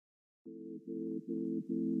Hello,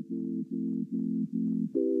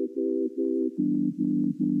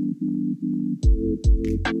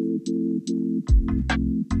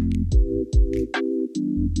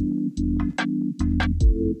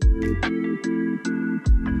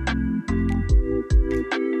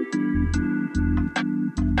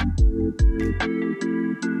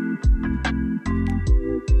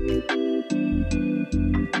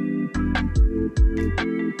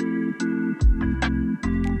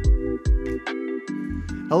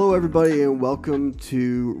 everybody, and welcome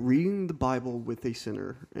to Reading the Bible with a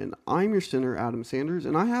Sinner. And I'm your sinner, Adam Sanders,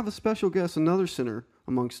 and I have a special guest, another sinner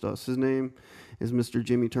amongst us. His name is Mr.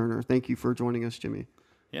 Jimmy Turner. Thank you for joining us, Jimmy.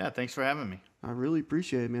 Yeah, thanks for having me. I really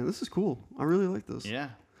appreciate it, man. This is cool. I really like this.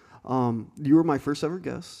 Yeah. You were my first ever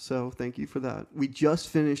guest, so thank you for that. We just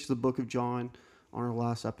finished the book of John on our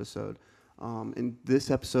last episode. In this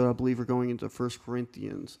episode, I believe we're going into 1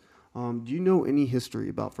 Corinthians. Do you know any history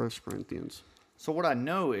about 1 Corinthians? So what I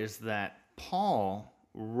know is that Paul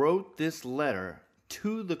wrote this letter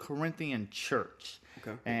to the Corinthian church.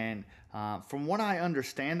 Okay. And from what I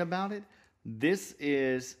understand about it, this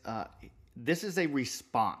is a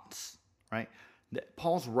response, right?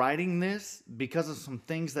 Paul's writing this because of some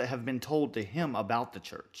things that have been told to him about the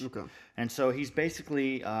church. Okay. And so he's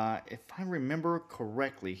basically, if I remember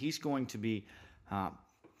correctly, he's going to be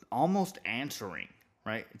almost answering,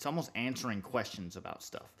 right? It's almost answering questions about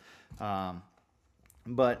stuff.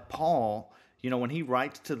 But Paul, when he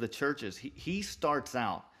writes to the churches, he starts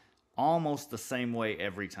out almost the same way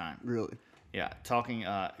every time. Really? Yeah, talking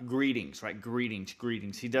greetings, right?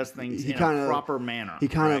 Greetings. He does things in a proper manner. He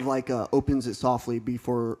kind of like opens it softly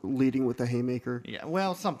before leading with the haymaker. Yeah,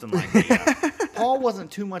 well, something like that. Yeah. Paul wasn't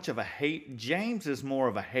too much of a James is more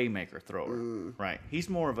of a haymaker thrower, right? He's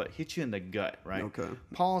more of a hit you in the gut, right? Okay.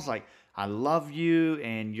 Paul's like, I love you,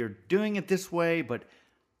 and you're doing it this way, but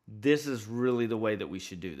this is really the way that we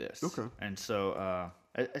should do this. Okay. And so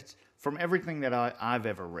it's from everything that I've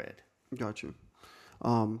ever read. Got you.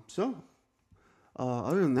 Other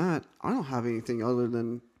than that, I don't have anything other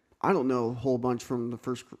than I don't know a whole bunch from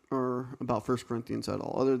about 1 Corinthians at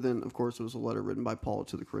all. Other than, of course, it was a letter written by Paul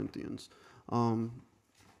to the Corinthians.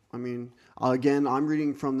 Again, I'm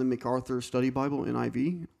reading from the MacArthur Study Bible,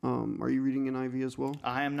 NIV. Are you reading NIV as well?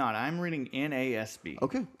 I am not. I'm reading NASB.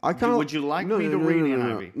 Okay. Would you like me to read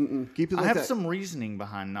NIV? No. Keep it like that. I have some reasoning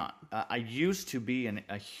behind not. I used to be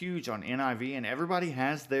a huge on NIV, and everybody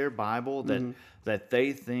has their Bible that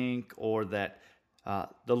they think or that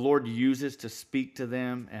the Lord uses to speak to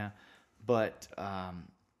them. But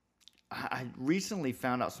I recently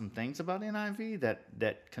found out some things about NIV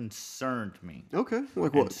that concerned me. Okay.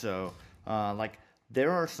 Like what? And so,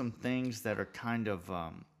 there are some things that are kind of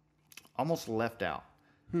almost left out.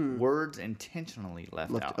 Words intentionally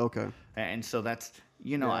left out. Okay. And so that's,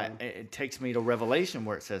 it takes me to Revelation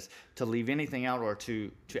where it says to leave anything out or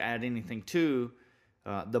to add anything to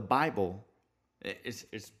the Bible is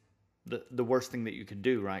the worst thing that you could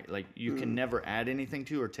do, right? Like you can never add anything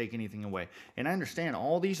to or take anything away. And I understand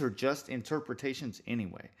all these are just interpretations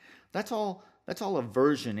anyway. That's all a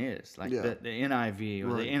version is, like the NIV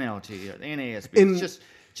or the NLT or the NASB. It's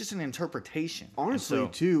just an interpretation. Honestly,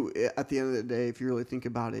 too, at the end of the day, if you really think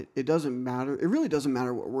about it, it doesn't matter. It really doesn't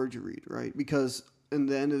matter what word you read, right? Because in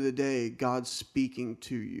the end of the day, God's speaking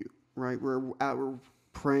to you, right? We're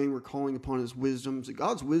praying, we're calling upon His wisdom. So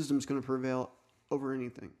God's wisdom is going to prevail over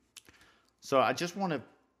anything. So I just want to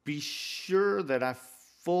be sure that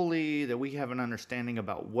we have an understanding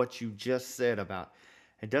about what you just said about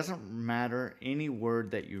it doesn't matter any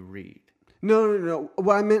word that you read. No.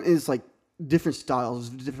 What I meant is like different styles,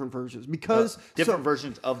 different versions, because different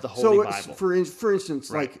versions of the Holy Bible. For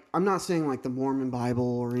instance, right. Like I'm not saying like the Mormon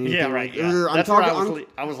Bible or anything. Yeah, right. Like, Yeah. I'm talking.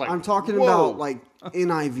 I was like, I'm talking whoa. about like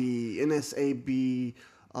NIV, NSAB,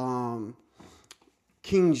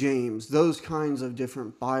 King James, those kinds of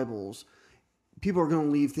different Bibles. People are going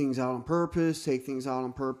to leave things out on purpose, take things out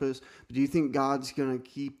on purpose. But do you think God's going to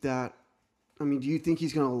keep that? I mean, do you think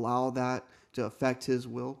He's going to allow that to affect His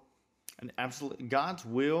will? And absolutely, God's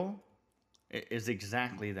will is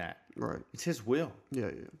exactly that. Right. It's His will. Yeah.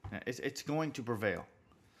 It's going to prevail.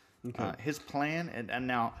 Okay. His plan, and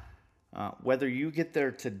now whether you get there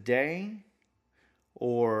today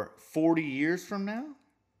or 40 years from now,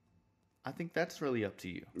 I think that's really up to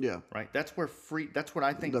you. Yeah. Right? That's what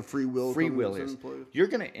I think the free will is. You're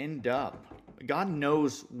going to end up, God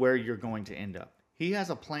knows where you're going to end up. He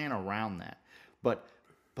has a plan around that. But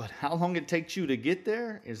how long it takes you to get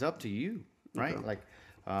there is up to you, right? Okay. Like,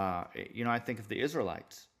 I think of the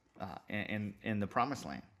Israelites in the Promised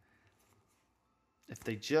Land. If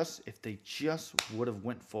they just would have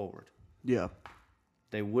went forward. Yeah.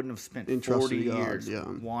 they wouldn't have spent Entrusted 40 to God, years yeah.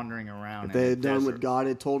 wandering around. If they had done what desert. God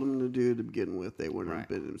had told them to do to begin with, they wouldn't have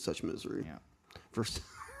Right. been in such misery. Yeah. For so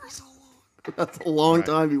long. That's a long Right.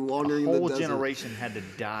 time to be A wandering in the whole desert. generation had to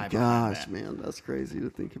die. behind Gosh, that. man, that's crazy to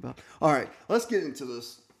think about. All right, let's get into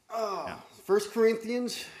this. Yeah. 1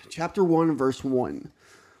 Corinthians chapter 1, verse 1.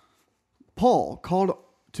 Paul, called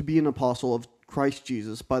to be an apostle of Christ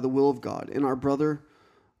Jesus by the will of God, and our brother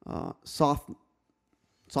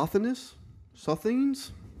Sosthenes?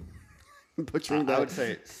 I'm butchering that. I would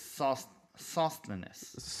say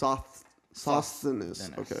Sosthenes. Sosthenes.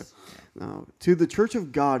 Okay. Yeah. Now, to the church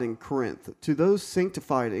of God in Corinth, to those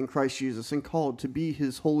sanctified in Christ Jesus and called to be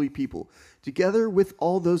his holy people, together with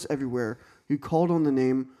all those everywhere who called on the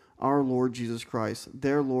name our Lord Jesus Christ,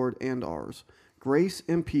 their Lord and ours. Grace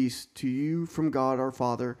and peace to you from God our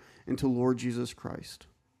Father and to Lord Jesus Christ.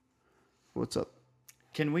 What's up?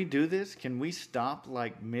 Can we do this? Can we stop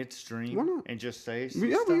like Why midstream not? and just say some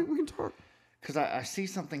Yeah, stuff? we can talk. Because I see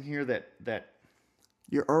something here that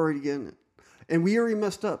You're already getting it. And we already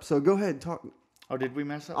messed up, so go ahead and talk. oh, did we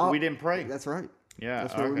mess up? Oh, we didn't pray. That's right. Yeah,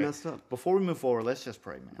 That's where we okay. messed up. Before we move forward, let's just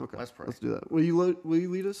pray, man. Okay, Let's pray. let's do that. Will you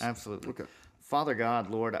lead us? Absolutely. Okay. Father God,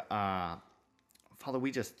 Lord, Father,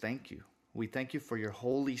 we just thank you. We thank you for your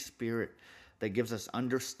Holy Spirit that gives us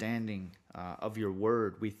understanding of your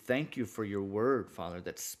word. We thank you for your word, Father,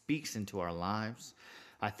 that speaks into our lives.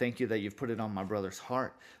 I thank you that you've put it on my brother's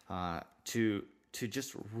heart to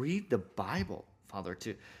just read the Bible, Father,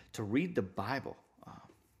 to read the Bible,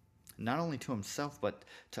 not only to himself, but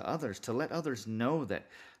to others, to let others know that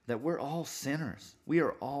we're all sinners. We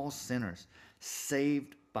are all sinners,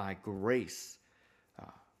 saved by grace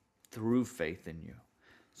through faith in you.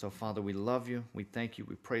 So, Father, we love you. We thank you.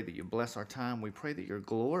 We pray that you bless our time. We pray that you're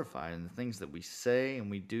glorified in the things that we say and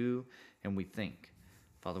we do and we think.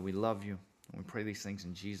 Father, we love you. And we pray these things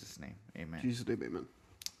in Jesus' name. Amen. Jesus' name, amen.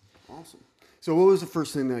 Awesome. So what was the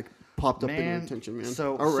first thing that popped up in your attention, man?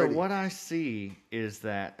 So Already. what I see is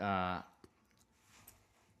that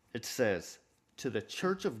it says, to the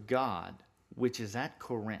church of God, which is at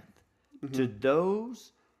Corinth, to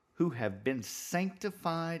those who have been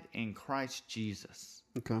sanctified in Christ Jesus.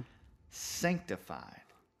 Okay. Sanctified.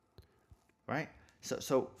 Right?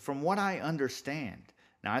 So from what I understand,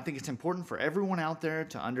 now I think it's important for everyone out there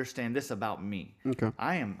to understand this about me. Okay.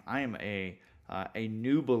 I am a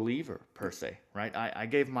new believer per se, right? I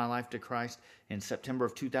gave my life to Christ in September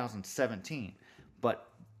of 2017,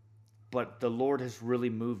 but the Lord has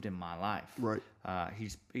really moved in my life. Right.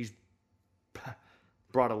 He's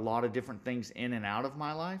brought a lot of different things in and out of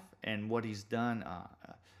my life, and what he's done,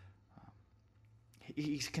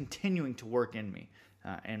 he's continuing to work in me,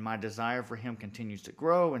 and my desire for him continues to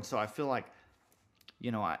grow. And so I feel like,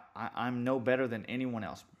 you know, I'm no better than anyone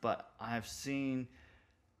else, but I've seen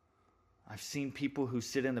people who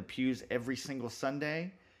sit in the pews every single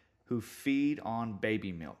Sunday who feed on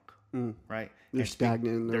baby milk, right? They're And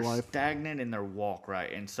stagnant in their life. They're stagnant in their walk,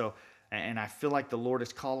 right? And so, and I feel like the Lord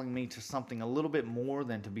is calling me to something a little bit more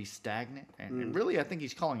than to be stagnant. And really, I think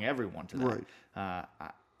he's calling everyone to that. Right.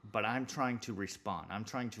 But I'm trying to respond. I'm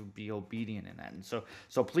trying to be obedient in that. And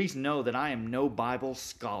so please know that I am no Bible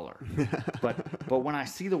scholar. but when I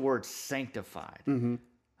see the word sanctified,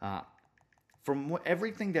 from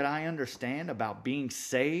everything that I understand about being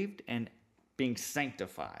saved and being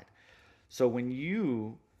sanctified. So when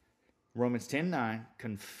you, Romans 10:9,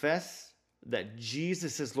 confess that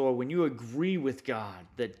Jesus is Lord, when you agree with God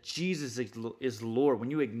that Jesus is Lord, when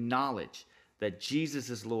you acknowledge that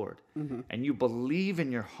Jesus is Lord, and you believe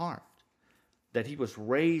in your heart that he was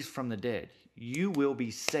raised from the dead, you will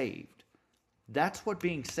be saved. That's what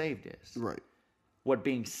being saved is. Right. What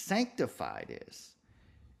being sanctified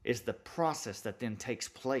is the process that then takes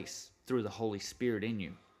place through the Holy Spirit in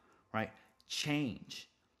you, right? Change.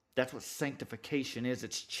 That's what sanctification is.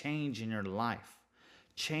 It's change in your life,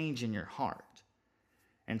 change in your heart.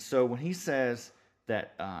 And so when he says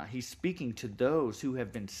that he's speaking to those who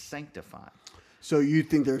have been sanctified. So you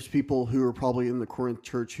think there's people who are probably in the Corinth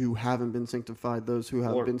church who haven't been sanctified, those who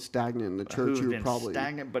have been stagnant in the church who who have been probably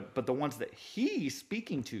stagnant, but the ones that he's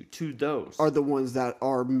speaking to those are the ones that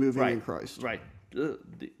are moving right, in Christ. Right.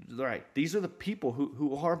 Right. These are the people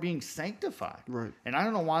who are being sanctified. Right. And I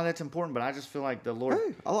don't know why that's important, but I just feel like the Lord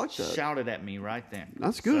I like that. shouted at me right then.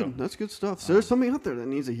 That's good. So, That's good stuff. So there's somebody out there that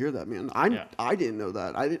needs to hear that, man. I didn't know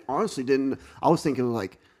that. Honestly didn't. I was thinking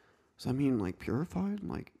like, does that mean like purified?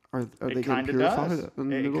 Like are they getting purified? Does. It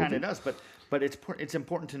kind of does. But it's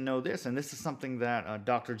important to know this, and this is something that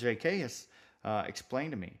Dr. J.K. has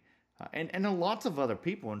explained to me, and lots of other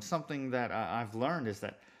people. And something that I've learned is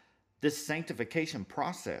that this sanctification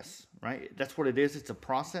process, right? That's what it is. It's a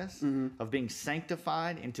process of being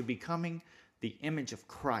sanctified into becoming the image of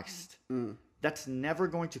Christ. That's never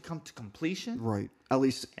going to come to completion, Right. At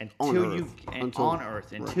least until on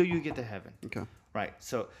earth. until you get to heaven. Okay. Right.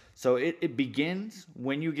 So it begins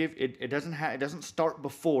when you give it. It doesn't start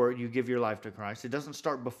before you give your life to Christ. It doesn't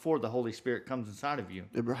start before the Holy Spirit comes inside of you.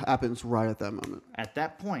 It happens right at that moment. At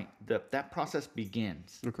that point, that process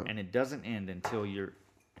begins, Okay. and it doesn't end until you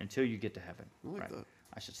get to heaven. I like right. that.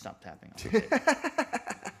 I should stop tapping. On the table.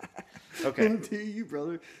 Okay. Into you,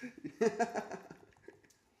 brother.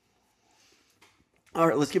 All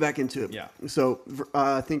right, let's get back into it. Yeah. So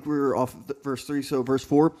I think we were off verse 3. So verse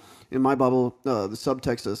 4 in my Bible, the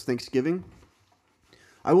subtext says Thanksgiving.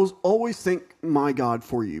 I will always thank my God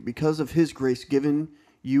for you because of his grace given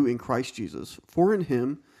you in Christ Jesus. For in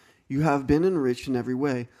him you have been enriched in every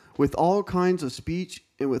way, with all kinds of speech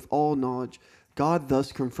and with all knowledge, God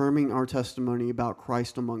thus confirming our testimony about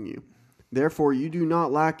Christ among you. Therefore you do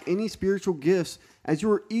not lack any spiritual gifts as you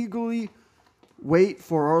are eagerly wait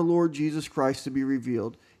for our Lord Jesus Christ to be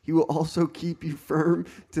revealed. He will also keep you firm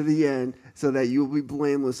to the end so that you will be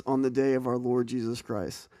blameless on the day of our Lord Jesus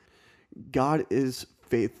Christ. God is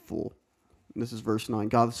faithful. This is verse 9.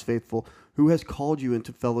 God is faithful, who has called you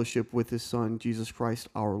into fellowship with his Son, Jesus Christ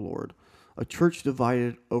our Lord. A church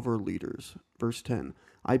divided over leaders. Verse 10.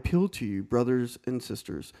 I appeal to you, brothers and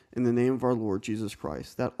sisters, in the name of our Lord Jesus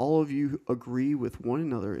Christ, that all of you agree with one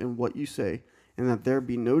another in what you say, and that there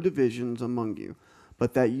be no divisions among you,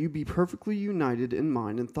 but that you be perfectly united in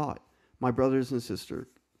mind and thought. My brothers and sisters,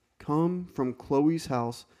 come from Chloe's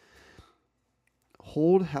house.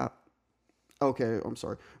 From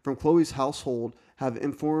Chloe's household have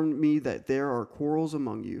informed me that there are quarrels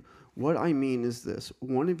among you. What I mean is this: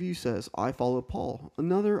 one of you says, "I follow Paul,"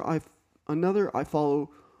 another, "I follow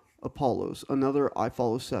Apollos," another, "I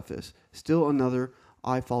follow Cephas," still another,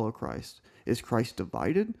 "I follow Christ." Is Christ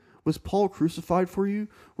divided? Was Paul crucified for you?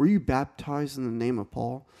 Were you baptized in the name of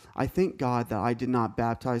Paul? I thank God that I did not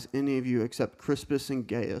baptize any of you except Crispus and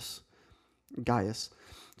Gaius.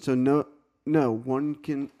 So no one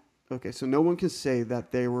can say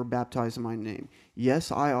that they were baptized in my name.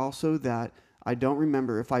 Yes, I also that I don't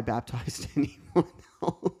remember if I baptized anyone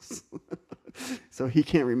else. So he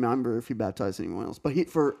can't remember if he baptized anyone else. But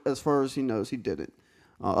as far as he knows, he didn't.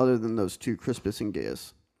 Other than those two, Crispus and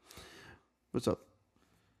Gaius. What's up?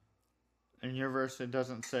 In your verse, it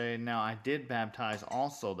doesn't say, now I did baptize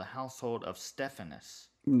also the household of Stephanas.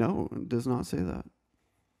 No, it does not say that.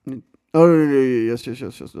 Oh, no, yes.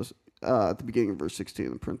 At the beginning of verse 16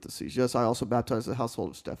 in parentheses. Yes, I also baptized the household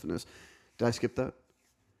of Stephanas. Did I skip that?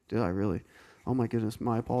 Did I really? Oh my goodness,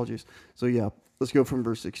 my apologies. So yeah, let's go from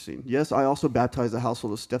verse 16. Yes, I also baptized the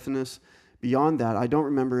household of Stephanas. Beyond that, I don't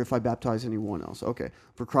remember if I baptized anyone else. Okay.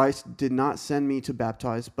 For Christ did not send me to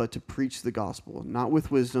baptize, but to preach the gospel, not with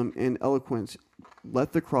wisdom and eloquence.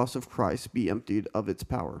 Let the cross of Christ be emptied of its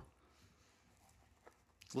power.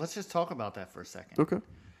 Let's just talk about that for a second. Okay.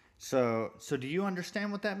 So do you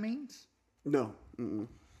understand what that means? No. Mm-mm.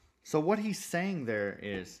 So what he's saying there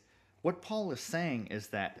is, what Paul is saying is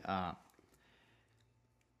that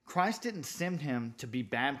Christ didn't send him to be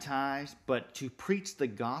baptized, but to preach the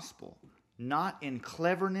gospel. Not in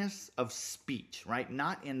cleverness of speech, right?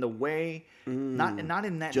 Not in the way, not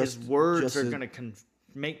in that his words are going to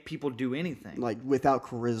make people do anything. Like without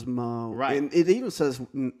charisma. Right. And it even says,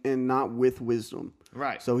 and not with wisdom.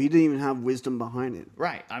 Right. So he didn't even have wisdom behind it.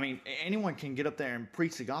 Right. I mean, anyone can get up there and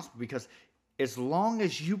preach the gospel, because as long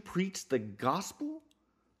as you preach the gospel,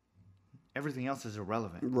 everything else is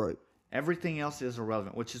irrelevant. Right. Everything else is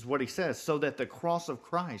irrelevant, which is what he says, so that the cross of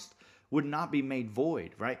Christ would not be made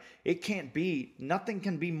void, right? Nothing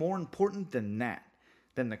can be more important than that,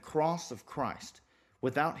 than the cross of Christ.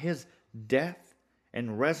 Without his death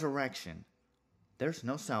and resurrection, there's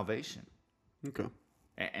no salvation. Okay.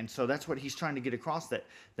 And so that's what he's trying to get across, that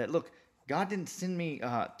look, God didn't send me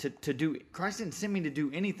Christ didn't send me to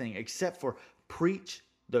do anything except for preach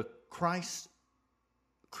the Christ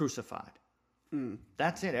crucified.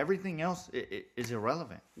 That's it. Everything else is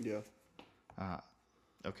irrelevant. Yeah.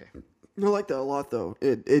 Okay. I like that a lot, though.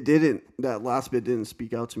 That last bit didn't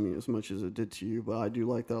speak out to me as much as it did to you, but I do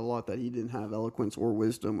like that a lot, that he didn't have eloquence or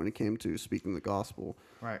wisdom when it came to speaking the gospel.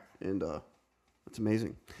 Right. And that's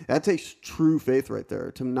amazing. That takes true faith right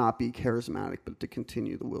there, to not be charismatic, but to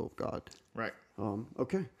continue the will of God. Right.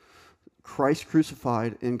 Okay. Christ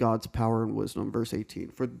crucified in God's power and wisdom. Verse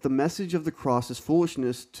 18. For the message of the cross is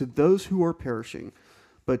foolishness to those who are perishing,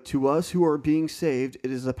 but to us who are being saved,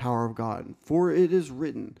 it is the power of God. For it is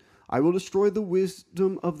written, I will destroy the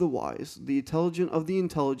wisdom of the wise, the intelligent of the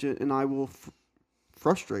intelligent, and I will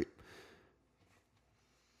frustrate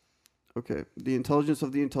Okay. The intelligence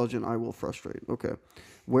of the intelligent I will frustrate. Okay.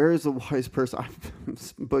 Where is the wise person? I'm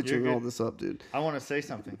butchering all this up, dude. I want to say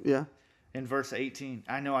something. Yeah. In verse 18,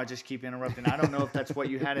 I know I just keep interrupting. I don't know if that's what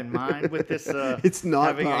you had in mind with this. It's not.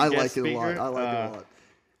 Having No, a I guest like it a lot. speaker. I like it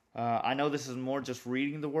a lot. I know this is more just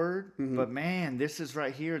reading the word, but man, this is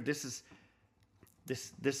right here. This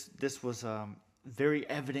was very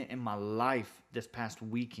evident in my life this past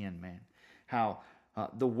weekend, man. How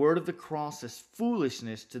the word of the cross is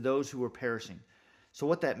foolishness to those who are perishing. So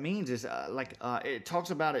what that means is, it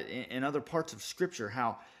talks about it in other parts of Scripture,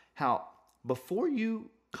 how before you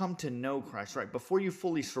come to know Christ, right, before you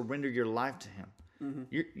fully surrender your life to Him,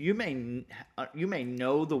 you may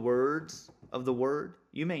know the words of the Word,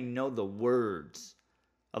 you may know the words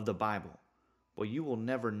of the Bible, but you will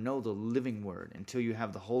never know the living Word until you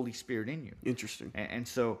have the Holy Spirit in you. Interesting. And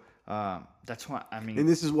so that's why, I mean... And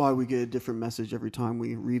this is why we get a different message every time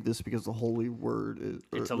we read this, because the Holy Word is...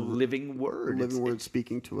 It's a living Word. A living Word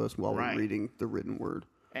speaking to us while right. we're reading the written Word.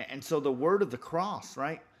 And so the word of the cross,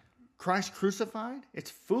 right? Christ crucified,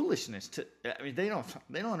 it's foolishness to... I mean, they don't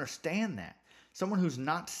understand that. Someone who's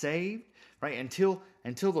not saved, right? Until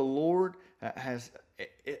the Lord has...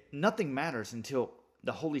 nothing matters until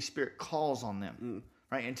the Holy Spirit calls on them,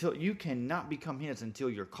 right? Until you cannot become His until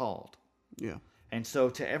you're called. Yeah. And so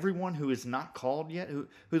to everyone who is not called yet, who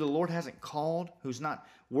the Lord hasn't called, who's not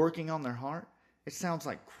working on their heart, it sounds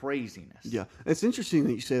like craziness. Yeah. It's interesting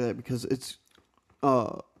that you say that, because it's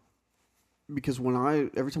because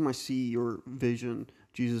every time I see your vision,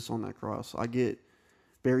 Jesus on that cross, I get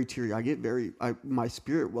very teary. My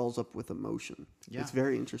spirit wells up with emotion. Yeah. It's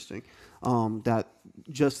very interesting that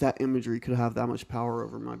just that imagery could have that much power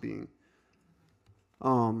over my being.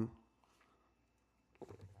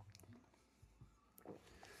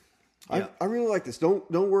 Yeah. I really like this.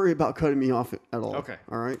 Don't worry about cutting me off at all. Okay.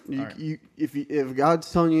 All right. All right. If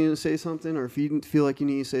God's telling you to say something, or if you feel like you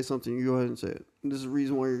need to say something, you go ahead and say it. This is the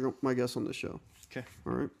reason why you're my guest on this show. Okay.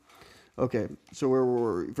 All right. Okay. So where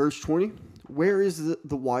were we? Verse 20. Where is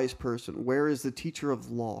the wise person? Where is the teacher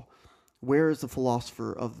of law? Where is the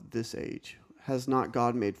philosopher of this age? Has not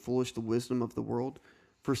God made foolish the wisdom of the world?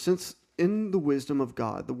 For since in the wisdom of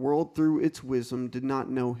God, the world through its wisdom did not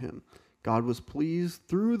know Him, God was pleased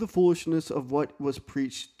through the foolishness of what was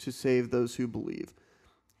preached to save those who believe.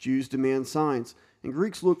 Jews demand signs, and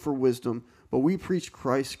Greeks look for wisdom, but we preach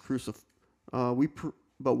Christ crucified. We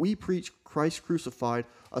preach Christ crucified,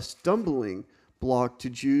 a stumbling block to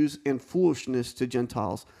Jews and foolishness to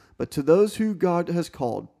Gentiles. But to those who God has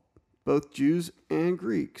called, both Jews and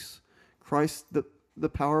Greeks, Christ the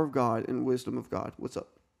power of God and wisdom of God. What's up?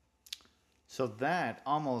 So that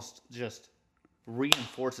almost just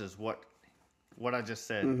reinforces what I just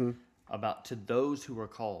said about to those who are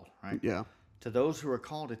called, right? Yeah. To those who are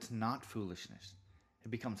called, it's not foolishness. It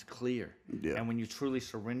becomes clear. Yeah. And when you truly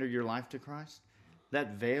surrender your life to Christ,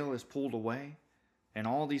 that veil is pulled away, and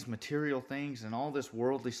all these material things and all this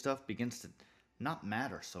worldly stuff begins to not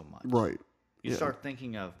matter so much. Right. You start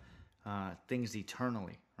thinking of things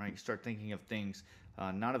eternally, right? You start thinking of things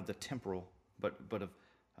not of the temporal, but of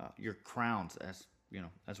your crowns, as you know,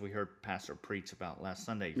 as we heard Pastor preach about last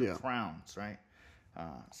Sunday, your crowns, right?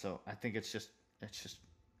 So I think it's just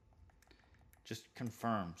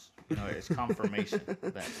confirms, it's confirmation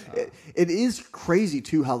that it is crazy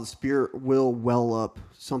too how the Spirit will well up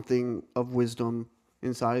something of wisdom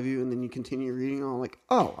inside of you, and then you continue reading on like,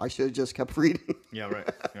 oh, I should have just kept reading. Yeah, right.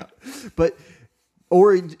 Yeah. But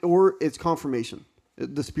or it's confirmation.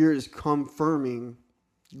 The Spirit is confirming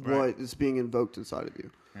what is being invoked inside of you.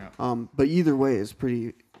 Yeah. But either way, it's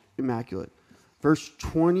pretty immaculate. Verse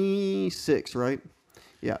 26, right?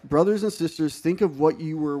 Yeah. Brothers and sisters, think of what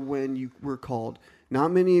you were when you were called.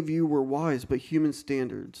 Not many of you were wise, but human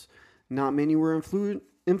standards. Not many were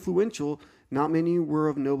influential. Not many were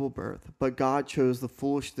of noble birth. But God chose the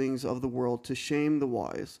foolish things of the world to shame the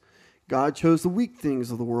wise. God chose the weak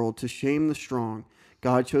things of the world to shame the strong.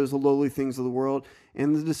 God chose the lowly things of the world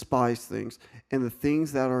and the despised things and the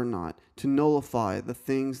things that are not, to nullify the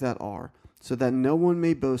things that are, so that no one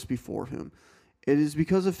may boast before him. It is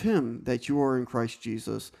because of him that you are in Christ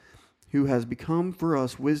Jesus, who has become for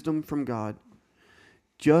us wisdom from God.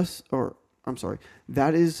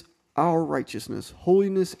 That is our righteousness,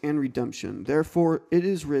 holiness, and redemption. Therefore it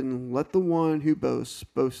is written, let the one who boasts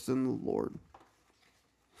boast in the Lord.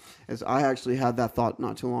 As I actually had that thought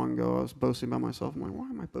not too long ago. I was boasting about myself. I'm like, why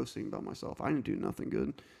am I boasting about myself? I didn't do nothing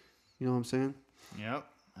good. You know what I'm saying? Yep,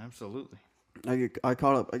 absolutely. I get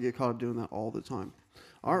caught up doing that all the time.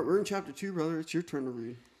 All right, we're in chapter 2, brother. It's your turn to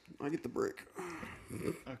read. I get the break.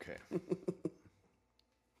 Okay.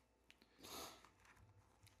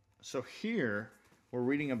 So here we're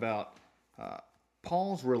reading about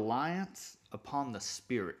Paul's reliance upon the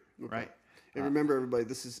Spirit, right? And remember, everybody,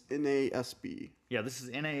 this is NASB. Yeah, this is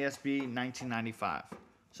NASB 1995.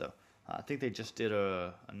 So I think they just did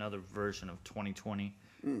another version of 2020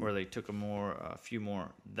 where they took a few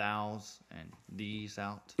more thous and these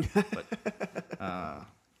out. But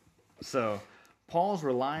so Paul's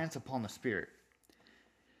reliance upon the Spirit.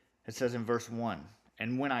 It says in verse 1,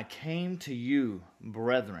 "And when I came to you,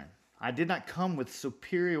 brethren, I did not come with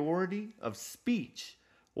superiority of speech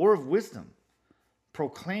or of wisdom,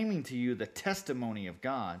 proclaiming to you the testimony of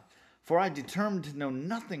God. For I determined to know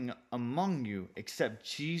nothing among you except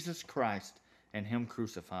Jesus Christ and him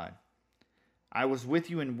crucified. I was with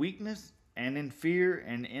you in weakness and in fear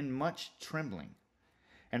and in much trembling.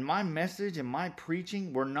 And my message and my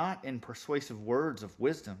preaching were not in persuasive words of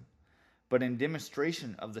wisdom, but in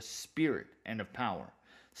demonstration of the Spirit and of power,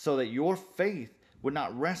 so that your faith would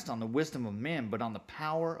not rest on the wisdom of men, but on the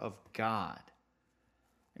power of God."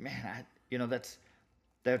 Man, that's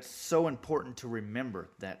so important to remember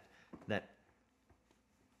that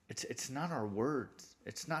it's not our words.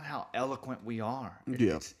 It's not how eloquent we are.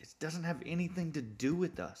 It doesn't have anything to do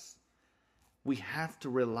with us. We have to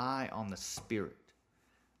rely on the Spirit,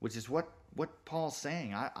 which is what Paul's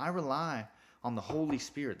saying. I rely on the Holy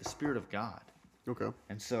Spirit, the Spirit of God. Okay.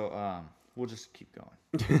 And so we'll just keep going.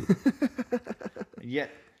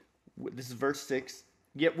 Yet, this is verse 6,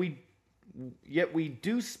 yet we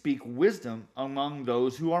do speak wisdom among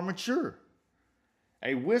those who are mature.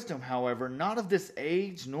 A wisdom, however, not of this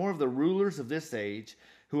age, nor of the rulers of this age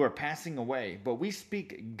who are passing away, but we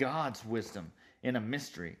speak God's wisdom in a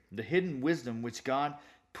mystery, the hidden wisdom which God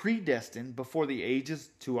predestined before the ages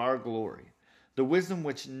to our glory. The wisdom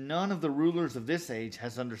which none of the rulers of this age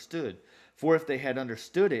has understood. For if they had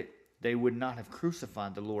understood it, they would not have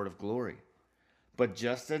crucified the Lord of glory. But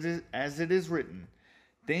just as it is written,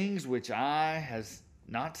 things which eye has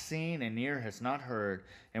not seen and ear has not heard,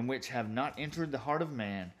 and which have not entered the heart of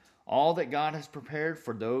man, all that God has prepared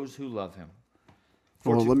for those who love him.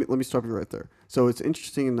 Well, let me stop you right there. So it's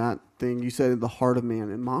interesting in that thing you said, in the heart of man.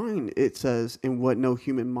 In mine, it says, in what no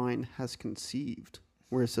human mind has conceived,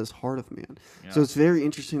 where it says heart of man. Yeah. So it's very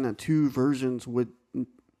interesting that two versions would,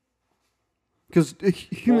 because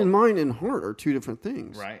human mind and heart are two different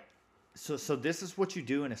things. Right. So this is what you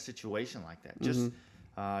do in a situation like that.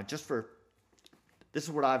 Just for, this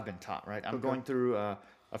is what I've been taught, right? I'm going through a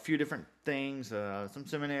few different things, some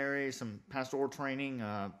seminary, some pastoral training,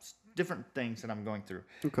 different things that I'm going through.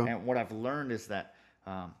 Okay. And what I've learned is that,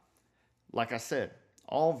 like I said,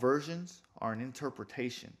 all versions are an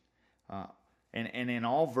interpretation. And in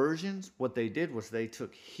all versions, what they did was they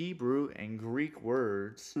took Hebrew and Greek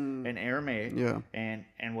words and Aramaic,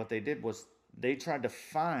 and what they did was they tried to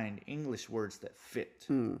find English words that fit.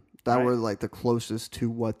 That were like the closest to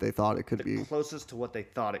what they thought it could be. The closest to what they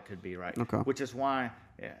thought it could be, right? Okay. Which is why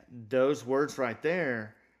those words right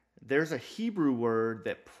there, there's a Hebrew word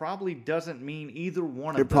that probably doesn't mean either one of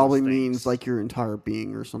those things. It probably means like your entire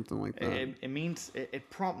being or something like that. It means,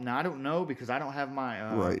 now I don't know because I don't have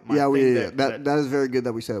my right. My that is very good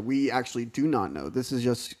that we said it. We actually do not know. This is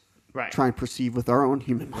just trying to perceive with our own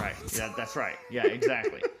human mind. Right. Yeah, that's right. Yeah,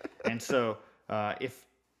 exactly. And so if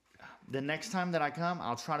the next time that I come,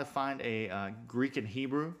 I'll try to find a Greek and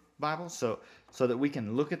Hebrew Bible so that we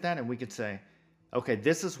can look at that and we could say, okay,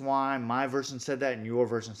 this is why my version said that and your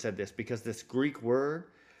version said this, because this Greek word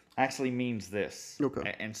actually means this.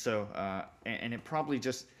 Okay. And so, and it probably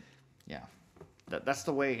just, that's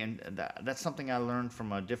the way, and that's something I learned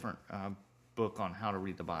from a different book on how to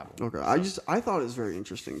read the Bible. Okay. So, I thought it was very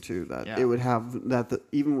interesting too that it would have that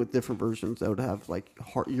even with different versions, that would have like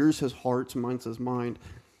heart. Yours says hearts, mine says mind.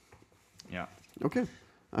 Yeah. Okay.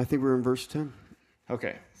 I think we're in verse 10.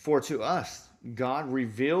 Okay. For to us, God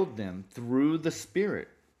revealed them through the Spirit.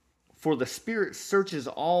 For the Spirit searches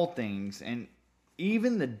all things, and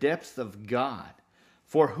even the depths of God.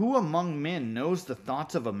 For who among men knows the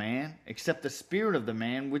thoughts of a man, except the spirit of the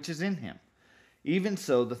man which is in him? Even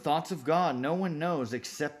so, the thoughts of God no one knows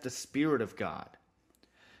except the Spirit of God.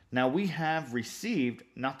 Now we have received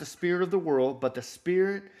not the spirit of the world, but the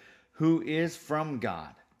Spirit who is from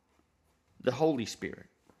God, the Holy Spirit,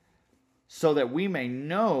 so that we may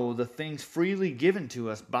know the things freely given to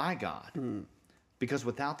us by God. Because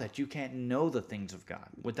without that, you can't know the things of God,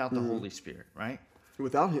 without the Holy Spirit, right?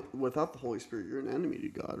 Without the Holy Spirit, you're an enemy to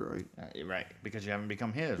God, right? Right, because you haven't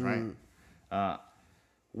become His, right?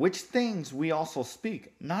 Which things we also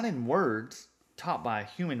speak, not in words taught by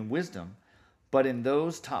human wisdom, but in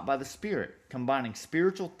those taught by the Spirit, combining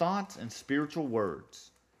spiritual thoughts and spiritual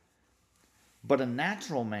words. But a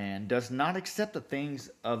natural man does not accept the things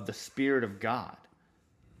of the Spirit of God,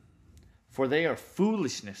 For they are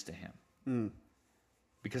foolishness to him.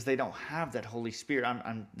 Because they don't have that Holy Spirit.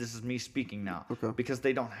 This is me speaking now. Okay. Because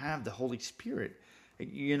they don't have the Holy Spirit.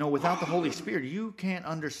 You know, without the Holy Spirit, you can't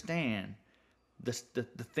understand the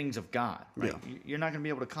things of God. Right? Yeah. You're not going to be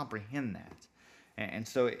able to comprehend that. And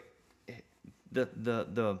so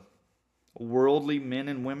the worldly men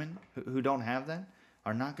and women who don't have that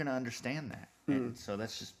are not going to understand that. And so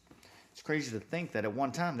it's crazy to think that at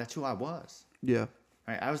one time that's who I was. Yeah.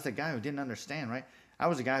 Right? I was the guy who didn't understand, right? I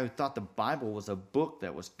was a guy who thought the Bible was a book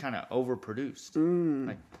that was kind of overproduced.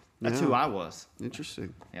 Like, that's who I was.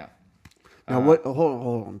 Interesting. Yeah. Now,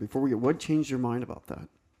 hold on. Before we what changed your mind about that?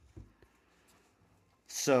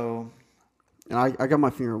 So, And I got my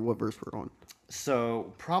finger on what verse we're on.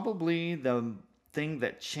 So probably the thing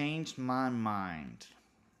that changed my mind,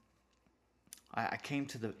 I came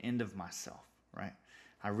to the end of myself, right?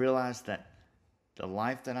 I realized that the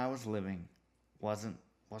life that I was living wasn't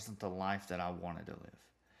the life that I wanted to live.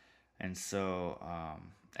 And so,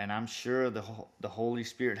 and I'm sure the Holy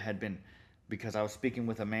Spirit had been, because I was speaking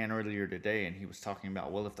with a man earlier today, and he was talking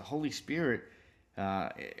about, well, if the Holy Spirit,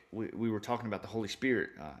 we were talking about the Holy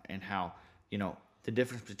Spirit and how, you know, the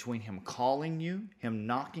difference between him calling you, him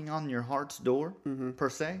knocking on your heart's door, per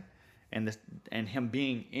se, and him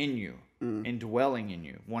being in you, indwelling in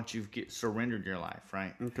you once you've surrendered your life,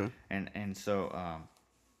 right? Okay. And so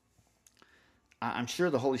I'm sure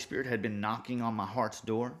the Holy Spirit had been knocking on my heart's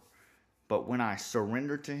door, but when I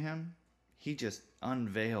surrendered to him, he just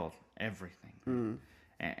unveiled everything.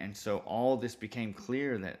 And so all this became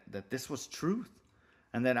clear that this was truth.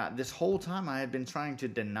 And that this whole time I had been trying to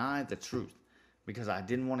deny the truth because I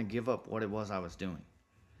didn't want to give up what it was I was doing.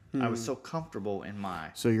 I was so comfortable in my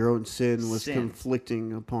So your own sin was sin.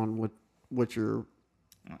 conflicting upon what your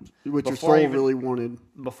soul even- really wanted.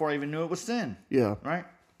 Before I even knew it was sin. Yeah. Right?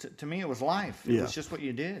 To me, it was life. It Yeah. was just what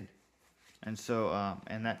you did. And so,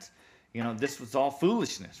 and that's, you know, this was all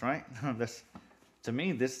foolishness, right? To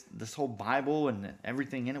me, this whole Bible and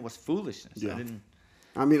everything in it was foolishness. Yeah.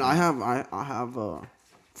 I have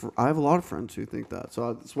a lot of friends who think that.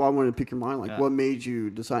 So that's why I wanted to pick your mind. Like, what made you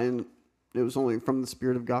decide it was only from the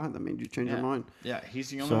Spirit of God that made you change your mind? Yeah, he's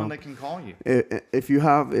the only one that can call you. If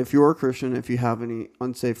you're a Christian, if you have any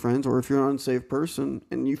unsaved friends, or if you're an unsaved person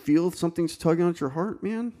and you feel something's tugging at your heart,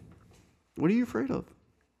 man, what are you afraid of?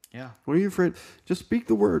 Yeah. What are you afraid? Just speak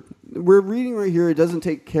the word. We're reading right here. It doesn't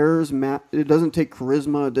take charisma. It doesn't take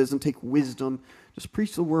charisma. It doesn't take wisdom. Just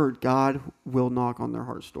preach the word. God will knock on their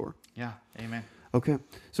heart's door. Yeah. Amen. Okay.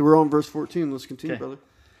 So we're on verse 14. Let's continue, brother.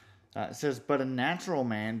 It says, but a natural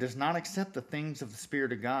man does not accept the things of the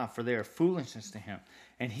Spirit of God, for they are foolishness to him,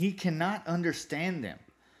 and he cannot understand them,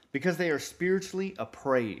 because they are spiritually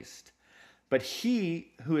appraised. But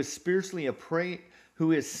he who is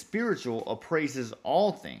spiritual appraises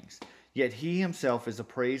all things, yet he himself is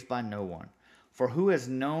appraised by no one. For who has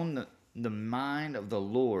known the mind of the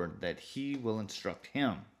Lord, that he will instruct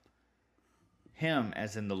him? Him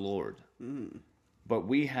as in the Lord. But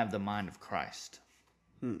we have the mind of Christ.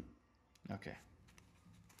 Okay.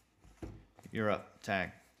 You're up,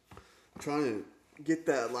 Tag. I'm trying to get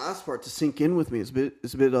that last part to sink in with me.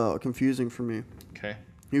 It's a bit confusing for me. Okay.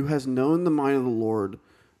 Who has known the mind of the Lord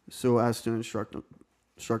so as to instruct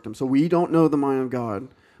him. So we don't know the mind of God,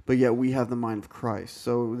 but yet we have the mind of Christ.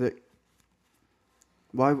 So that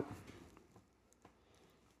why?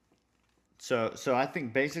 So I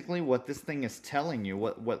think basically what this thing is telling you,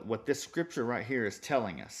 what this scripture right here is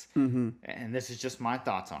telling us, and this is just my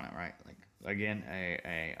thoughts on it, right? Like, again,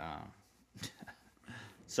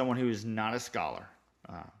 someone who is not a scholar.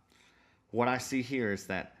 What I see here is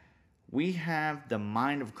that we have the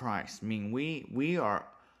mind of Christ, meaning we are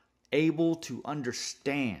able to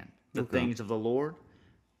understand the things of the Lord,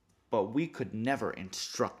 but we could never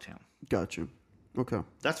instruct him. Got you. Okay.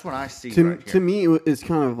 That's what I see To right here. to me, it's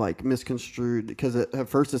kind of like misconstrued because at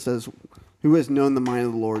first it says, "Who has known the mind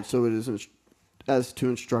of the Lord, so it is as to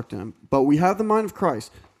instruct him." But we have the mind of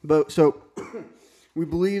Christ. But so we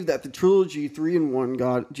believe that the trilogy, 3 in 1,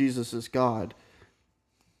 God, Jesus is God.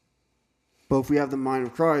 But if we have the mind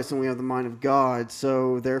of Christ and we have the mind of God,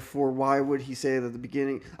 so therefore, why would he say that at the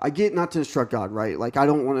beginning? I get not to instruct God, right? Like, I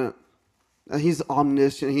don't want to. He's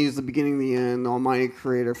omniscient. He's the beginning, the end, the almighty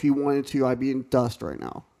creator. If he wanted to, I'd be in dust right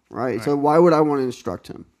now, right? So why would I want to instruct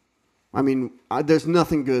him? I mean, there's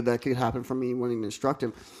nothing good that could happen from me wanting to instruct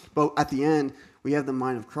him. But at the end, we have the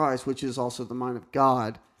mind of Christ, which is also the mind of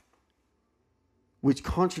God, which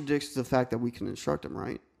contradicts the fact that we can instruct him,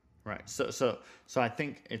 right? Right. So I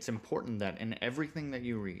think it's important that in everything that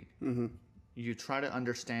you read, you try to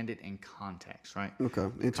understand it in context, right? Okay.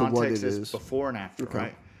 Into Context what it is is. before and after,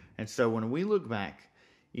 right? And so when we look back,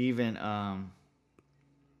 even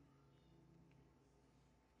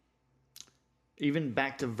even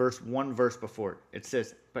back to one verse before, it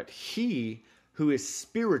says, "But he who is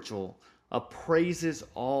spiritual appraises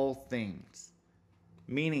all things,"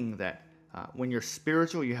 meaning that when you're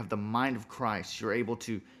spiritual, you have the mind of Christ. You're able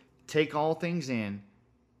to take all things in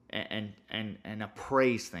and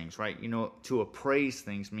appraise things, right? You know, to appraise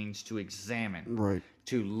things means to examine, Right.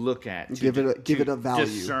 to look at, to Give it a value.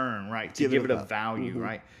 discern, right? To give it a value,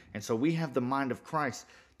 right? And so we have the mind of Christ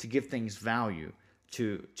to give things value,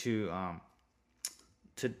 to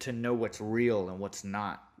know what's real and what's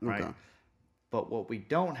not, right? Okay. But what we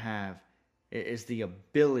don't have is the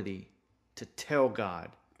ability to tell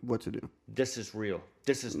God, What to do? this is real,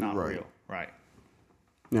 this is not Right. real, right?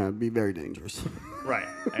 Yeah, it'd be very dangerous. Right.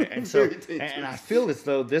 And so, Very dangerous. and I feel as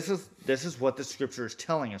though this is what the scripture is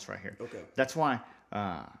telling us right here. Okay. That's why,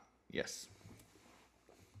 yes.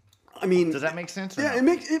 I mean, Does that make sense? Or yeah,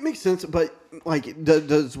 no? it makes sense, but like,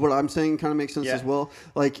 does what I'm saying kind of make sense Yeah. as well?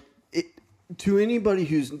 Like, to anybody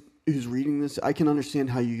who's reading this, I can understand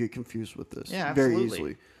how you get confused with this Yeah, very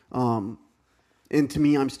absolutely. easily. And to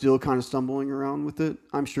me, I'm still kind of stumbling around with it.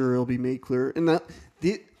 I'm sure it'll be made clear. And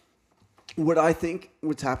what I think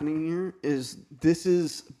what's happening here is this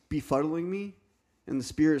is befuddling me, and the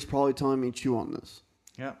Spirit is probably telling me chew on this,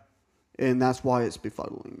 Yep. and that's why it's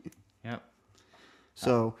befuddling me. Yep.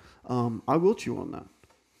 So I will chew on that.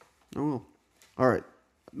 I will. All right,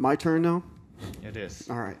 my turn now. It is.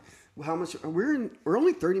 All right. Well, how much? We're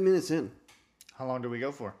only 30 minutes in. How long do we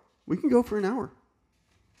go for? We can go for an hour.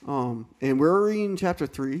 And we're already in chapter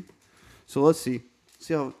 3. So let's see.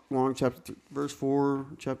 See how long verse 4,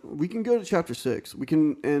 we can go to chapter 6. We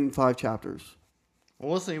can end 5 chapters. Well,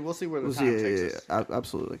 we'll see. We'll see where the We'll time see. takes us.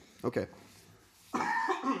 Absolutely. Okay.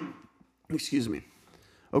 Excuse me.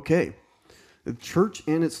 Okay. The church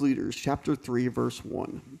and its leaders, chapter 3, verse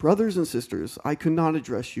 1. Brothers and sisters, I could not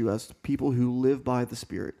address you as people who live by the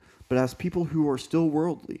Spirit, but as people who are still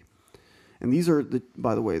worldly. And these are,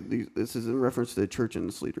 by the way, this is in reference to the church and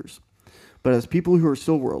its leaders. But as people who are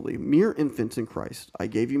still worldly, mere infants in Christ, I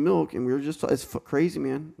gave you milk, and it's crazy,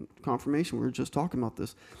 man. Confirmation, we were just talking about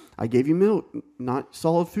this. I gave you milk, not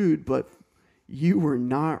solid food, but you were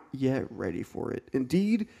not yet ready for it.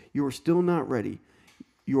 Indeed, you are still not ready.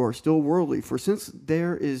 You are still worldly. For since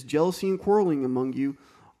there is jealousy and quarreling among you,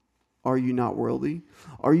 are you not worldly?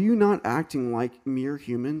 Are you not acting like mere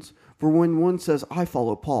humans? For when one says, I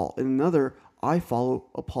follow Paul, and another, I follow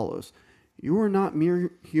Apollos, you are not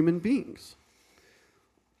mere human beings.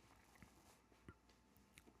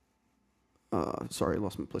 Sorry, I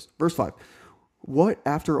lost my place. Verse 5. What,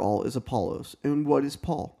 after all, is Apollos, and what is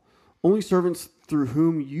Paul? Only servants through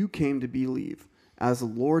whom you came to believe, as the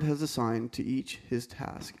Lord has assigned to each his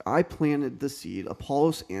task. I planted the seed,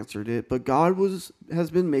 Apollos answered it, but God has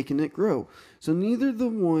been making it grow. So neither the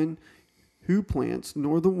one who plants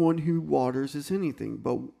nor the one who waters is anything,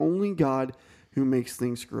 but only God who makes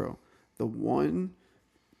things grow. The one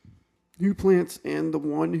who plants and the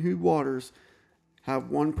one who waters have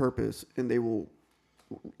one purpose, and they will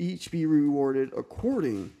each be rewarded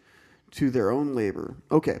according to their own labor.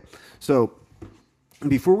 Okay, so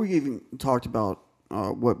before we even talked about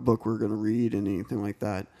what book we're going to read and anything like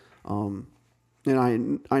that, and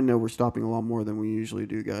I know we're stopping a lot more than we usually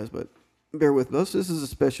do, guys, but bear with us. This is a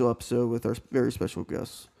special episode with our very special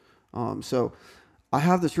guests. So I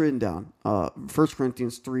have this written down, 1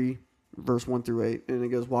 Corinthians 3, verse 1 through 8, and it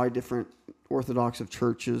goes, why different Orthodox of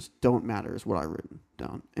churches don't matter is what I written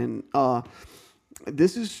down. And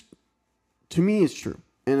this is, to me, it's true.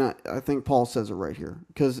 And I think Paul says it right here.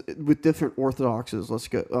 Because with different Orthodoxes, let's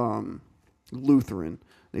go, Lutheran,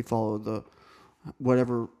 they follow the,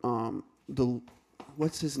 whatever,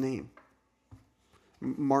 what's his name?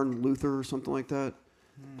 Martin Luther or something like that.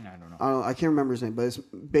 I don't know. I can't remember his name, but it's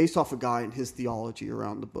based off a guy and his theology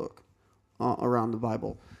around the book, around the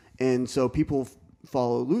Bible. And so people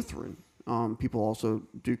follow Lutheran. People also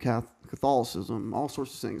do Catholicism, all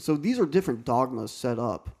sorts of things. So these are different dogmas set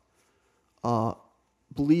up,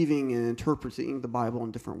 believing and interpreting the Bible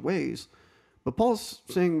in different ways. But Paul's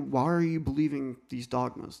saying, why are you believing these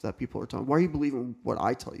dogmas that people are telling? Why are you believing what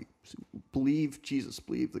I tell you? Believe Jesus,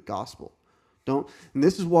 believe the gospel. Don't. And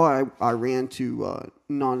this is why I ran to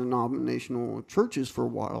non-denominational churches for a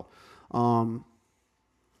while.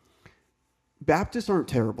 Baptists aren't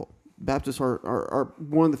terrible. Baptists are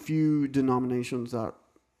one of the few denominations that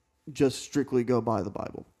just strictly go by the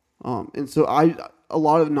Bible. And so a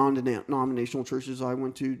lot of non-denominational churches I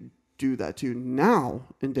went to do that too. Now,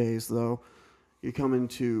 in days, though, you come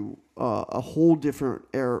into a whole different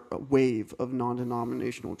wave of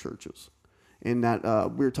non-denominational churches. And that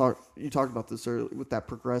you talked about this earlier with that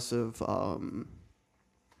progressive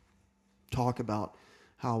talk about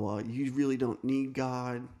how you really don't need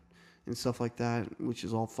God and stuff like that, which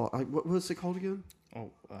is all what was it called again?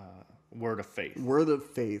 Word of faith. Word of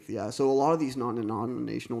faith, yeah. So a lot of these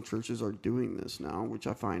non-denominational churches are doing this now, which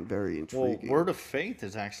I find very intriguing. Well, word of faith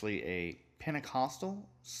is actually a Pentecostal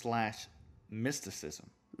 / mysticism.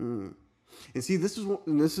 And see, this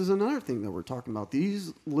is another thing that we're talking about.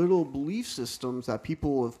 These little belief systems that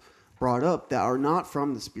people have brought up that are not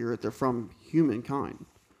from the Spirit; they're from humankind.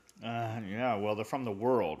 Yeah, well, they're from the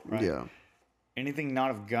world, right? Yeah. Anything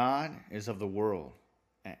not of God is of the world.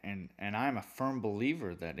 And I'm a firm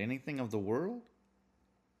believer that anything of the world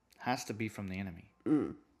has to be from the enemy.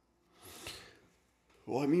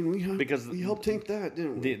 Well, I mean, we helped take that,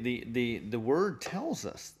 didn't we? The word tells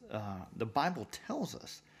us, the Bible tells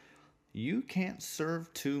us, you can't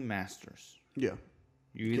serve two masters. Yeah.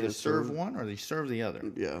 You either serve one or you serve the other.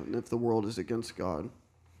 Yeah, and if the world is against God.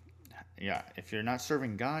 Yeah, if you're not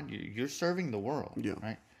serving God, you're serving the world. Yeah.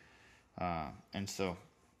 Right? And so,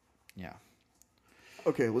 yeah.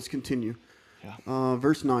 Okay, let's continue. Yeah.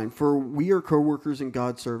 Verse 9, for we are co-workers in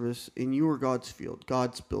God's service, and you are God's field,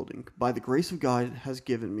 God's building. By the grace of God has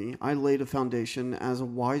given me, I laid a foundation as a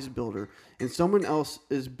wise builder, and someone else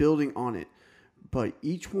is building on it. But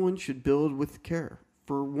each one should build with care.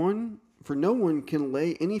 For no one can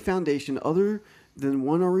lay any foundation other than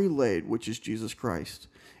one already laid, which is Jesus Christ.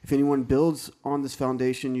 If anyone builds on this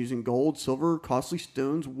foundation using gold, silver, costly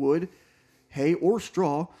stones, wood, hay, or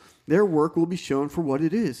straw, their work will be shown for what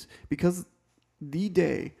it is, because the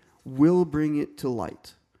day will bring it to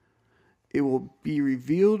light. It will be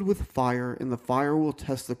revealed with fire, and the fire will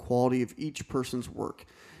test the quality of each person's work.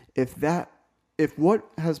 If what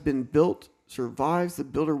has been built survives, the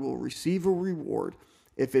builder will receive a reward.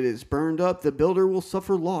 If it is burned up, the builder will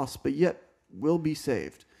suffer loss, but yet will be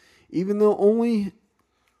saved. Even though only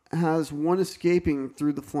has one escaping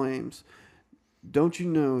through the flames, don't you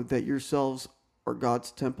know that yourselves are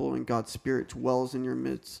God's temple and God's Spirit dwells in your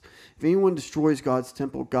midst? If anyone destroys God's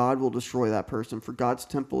temple, God will destroy that person, for God's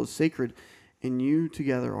temple is sacred, and you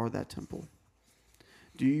together are that temple.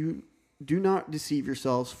 Do not deceive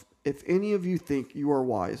yourselves. If any of you think you are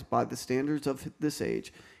wise by the standards of this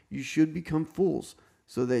age, you should become fools,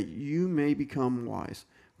 so that you may become wise.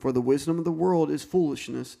 For the wisdom of the world is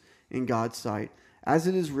foolishness in God's sight. As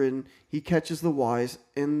it is written, he catches the wise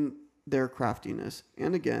in their craftiness.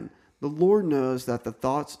 And again, the Lord knows that the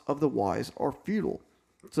thoughts of the wise are futile.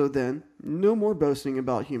 So then, no more boasting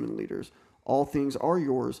about human leaders. All things are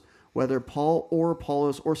yours, whether Paul or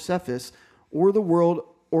Apollos or Cephas, or the world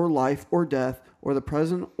or life or death, or the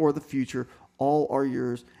present or the future, all are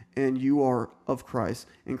yours, and you are of Christ,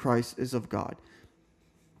 and Christ is of God.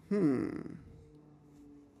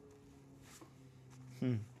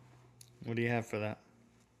 What do you have for that?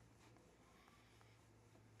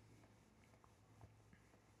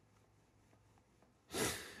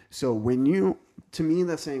 So to me,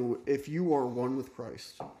 that's saying if you are one with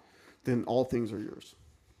Christ, then all things are yours.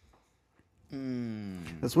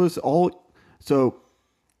 That's what it's all. So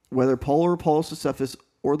whether Paul or Apollos or Cephas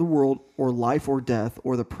or the world or life or death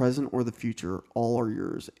or the present or the future, all are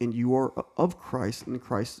yours, and you are of Christ, and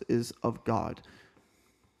Christ is of God.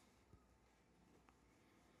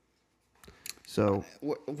 So,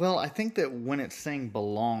 well, I think that when it's saying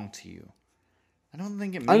belong to you, I don't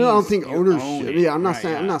think it means I don't think you ownership. own it. Yeah, I'm not Right,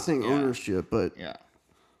 saying yeah, I'm not saying yeah, ownership, but yeah.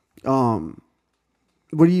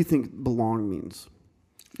 What do you think belong means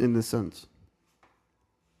in this sense?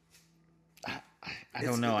 I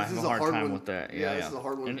don't know. I have a hard time with that. Yeah, this is a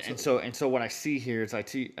hard one. And so what I see here is I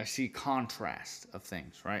see contrast of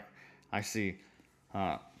things, right? I see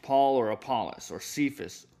Paul or Apollos or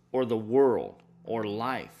Cephas or the world or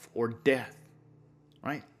life or death,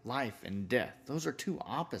 right? Life and death. Those are two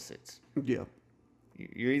opposites. Yeah.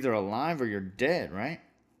 You're either alive or you're dead, right?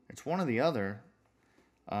 It's one or the other.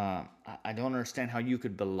 I don't understand how you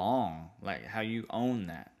could belong, like how you own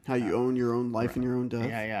that. How you own your own life and your own death.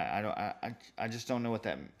 Yeah. I just don't know what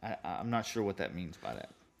that. I'm not sure what that means by that.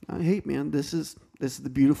 Hey, man, this is the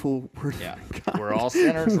beautiful word. Yeah, of God. we're all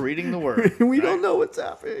sinners reading the word. We right? don't know what's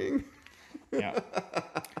happening. Yeah,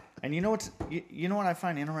 and you know what I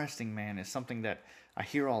find interesting, man, is something that I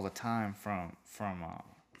hear all the time from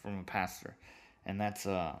a pastor, and that's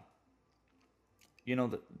the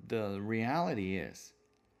reality is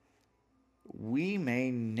we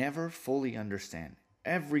may never fully understand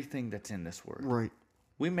everything that's in this word. Right.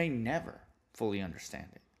 We may never fully understand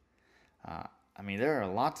it. I mean, there are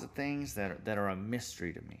lots of things that are a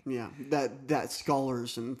mystery to me. Yeah, that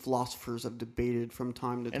scholars and philosophers have debated from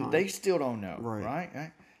time to time. And they still don't know,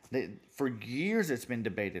 right? For years it's been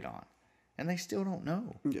debated on, and they still don't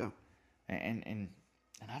know. Yeah. And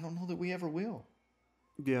I don't know that we ever will.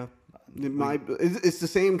 Yeah. It's the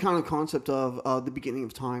same kind of concept of the beginning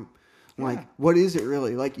of time. Like, what is it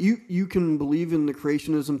really? Like, you can believe in the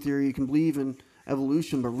creationism theory, you can believe in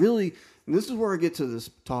evolution, but really, and this is where I get to this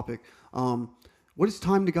topic, what is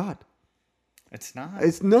time to God? It's not.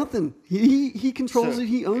 It's nothing. He controls it.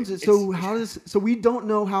 He owns it. So we don't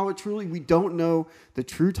know how it truly. We don't know the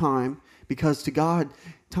true time, because to God,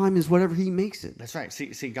 time is whatever He makes it. That's right.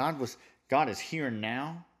 See, God is here and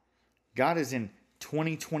now. God is in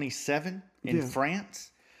 2027 in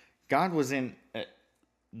France. God was in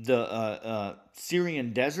the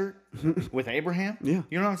Syrian desert with Abraham. Yeah.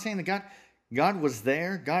 You know what I'm saying? God was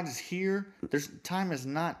there. God is here. Time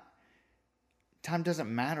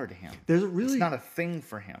doesn't matter to Him. It's not a thing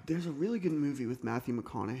for Him. There's a really good movie with Matthew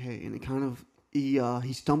McConaughey, and it kind of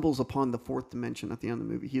he stumbles upon the fourth dimension at the end of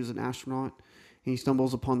the movie. He was an astronaut, and he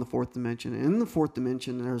stumbles upon the fourth dimension. And in the fourth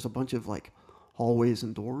dimension, there's a bunch of like hallways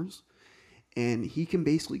and doors, and he can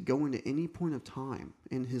basically go into any point of time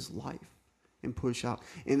in his life and push out.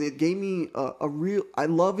 And it gave me a real. I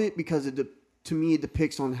love it because to me it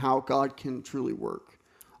depicts on how God can truly work.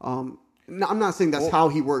 I'm not saying that's how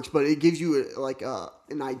He works, but it gives you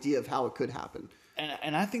an idea of how it could happen.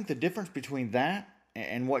 And I think the difference between that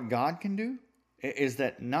and what God can do is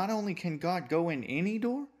that not only can God go in any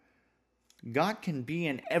door, God can be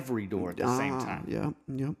in every door at the same time.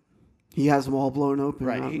 Yeah. He has them all blown open.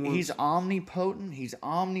 Right. He's omnipotent. He's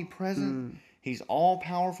omnipresent. He's all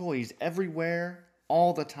powerful. He's everywhere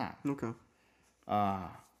all the time. Okay. Yeah.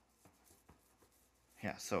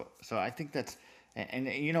 So I think that's, and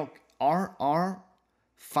you know, our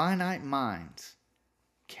finite minds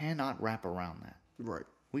cannot wrap around that. Right.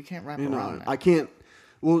 We can't wrap around that. I can't.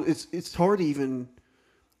 Well, it's hard to even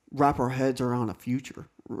wrap our heads around a future,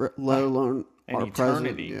 let alone our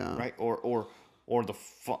eternity, present. Yeah. Right. Or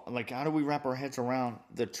like, how do we wrap our heads around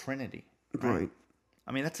the Trinity? Right.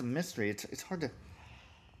 I mean, that's a mystery. It's hard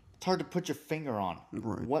to put your finger on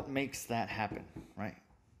what makes that happen, right?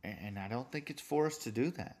 And I don't think it's for us to do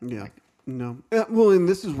that. Yeah. No. Yeah, well, and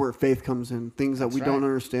this is where faith comes in. Things that we don't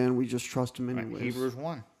understand, we just trust Him anyways. Right. Hebrews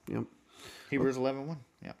 1. Yep. Hebrews 11:1.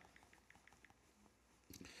 Yep.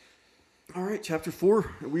 All right, chapter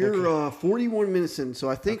 4. We're 41 minutes in, so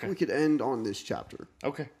I think we could end on this chapter.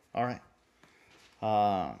 Okay. All right.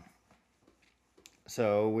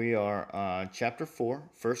 So we are chapter 4,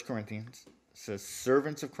 1 Corinthians. It says,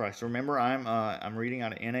 servants of Christ. Remember, I'm reading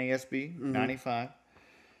out of NASB 95.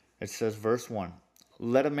 It says, verse 1.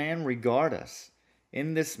 Let a man regard us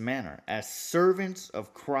in this manner as servants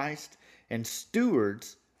of Christ and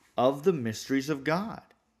stewards of the mysteries of God.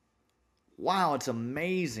 Wow, it's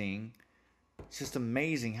amazing. It's just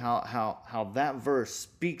amazing how that verse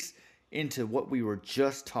speaks into what we were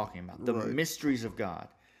just talking about, the mysteries of God.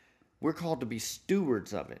 We're called to be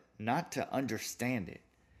stewards of it, not to understand it,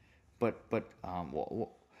 but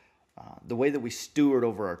the way that we steward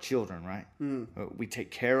over our children, right? We take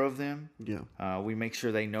care of them. Yeah. We make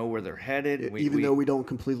sure they know where they're headed. Even though we don't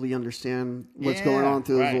completely understand what's going on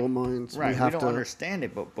through those little minds. Right. We don't understand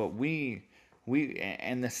it, but we,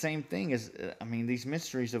 and the same thing is, these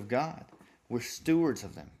mysteries of God, we're stewards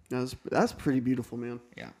of them. That's pretty beautiful, man.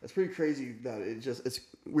 Yeah. It's pretty crazy that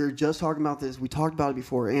we're just talking about this. We talked about it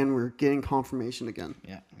before, and we're getting confirmation again.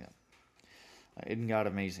 Yeah. Isn't God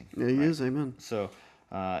amazing? Yeah, He is. Amen. So,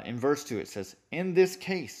 in verse 2, it says, in this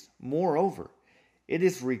case, moreover, it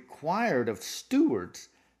is required of stewards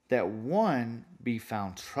that one be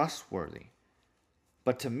found trustworthy.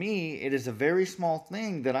 But to me, it is a very small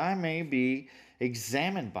thing that I may be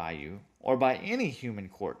examined by you or by any human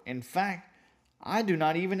court. In fact, I do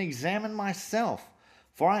not even examine myself,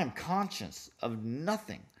 for I am conscious of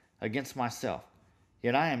nothing against myself.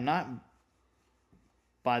 Yet I am not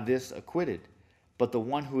by this acquitted, but the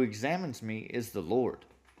one who examines me is the Lord.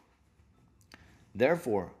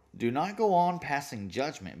 Therefore, do not go on passing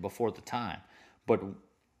judgment before the time, but No,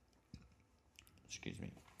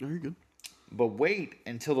 you're good. But wait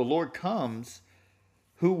until the Lord comes,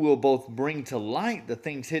 who will both bring to light the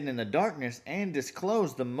things hidden in the darkness and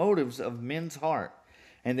disclose the motives of men's heart.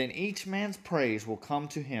 And then each man's praise will come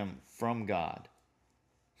to him from God.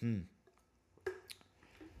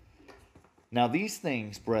 Now these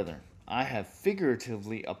things, brethren, I have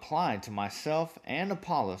figuratively applied to myself and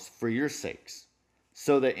Apollos for your sakes,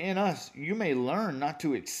 so that in us you may learn not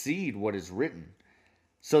to exceed what is written,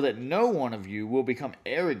 so that no one of you will become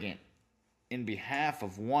arrogant in behalf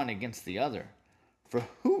of one against the other. For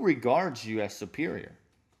who regards you as superior?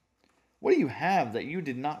 What do you have that you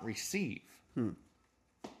did not receive?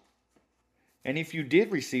 And if you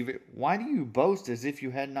did receive it, why do you boast as if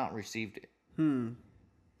you had not received it?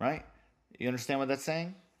 Right? You understand what that's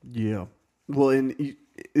saying? Yeah. Well, and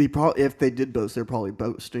he probably, if they did boast, they're probably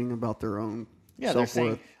boasting about their own Yeah, they're saying,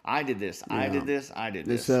 self-worth. I did this, I did this, I did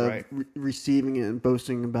this, Instead right? of receiving it and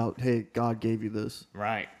boasting about, hey, God gave you this.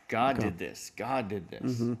 Right. God did this. God did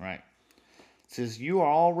this. Right. It says, you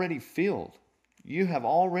are already filled. You have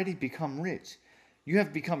already become rich. You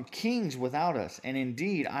have become kings without us. And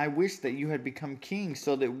indeed, I wish that you had become kings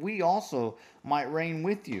so that we also might reign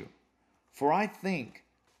with you. For I think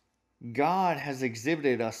God has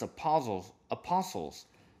exhibited us apostles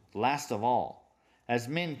last of all, as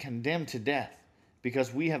men condemned to death,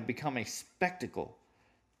 because we have become a spectacle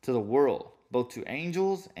to the world, both to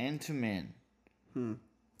angels and to men.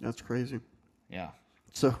 That's crazy. Yeah.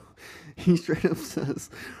 So he straight up says,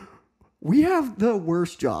 we have the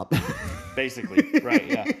worst job. Basically, right,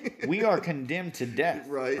 yeah. We are condemned to death,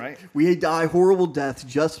 right? We die horrible deaths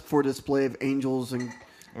just for display of angels and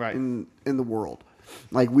Right. in the world.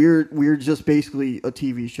 Like we're just basically a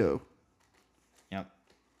TV show. Yep.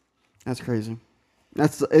 That's crazy.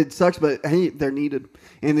 It sucks, but hey, they're needed,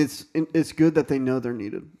 and it's good that they know they're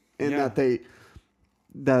needed, and Yeah. that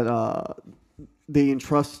they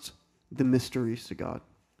entrust the mysteries to God.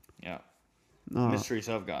 Yeah. Mysteries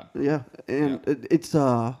of God. Yeah, and it's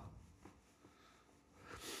talk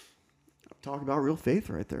about real faith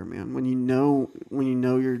right there, man. When you know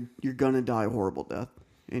you're gonna die a horrible death,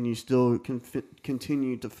 and you still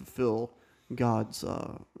continue to fulfill God's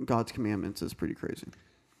commandments is pretty crazy.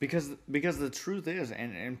 Because the truth is,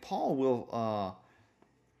 and Paul will,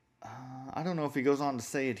 I don't know if he goes on to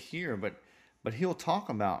say it here, but he'll talk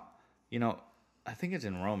about, I think it's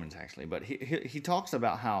in Romans actually, but he talks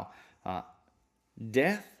about how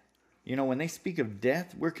death, when they speak of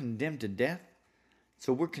death, we're condemned to death.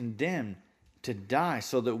 So we're condemned to die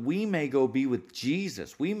so that we may go be with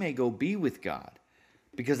Jesus. We may go be with God,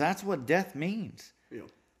 because that's what death means. Yeah.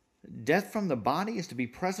 Death from the body is to be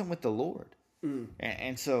present with the Lord.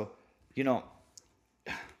 And so,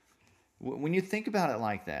 when you think about it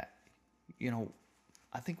like that,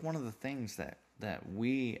 I think one of the things that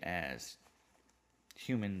we as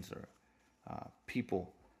humans or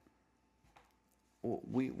people,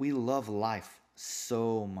 we love life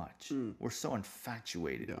so much. We're so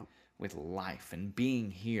infatuated with life and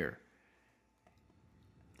being here.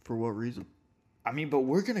 For what reason? I mean, but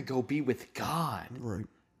we're going to go be with God. Right.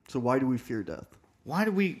 So why do we fear death? Why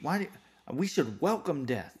do we should welcome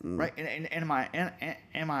death, right? And am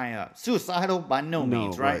I suicidal? By no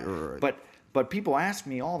means, right? Right. But people ask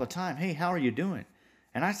me all the time, "Hey, how are you doing?"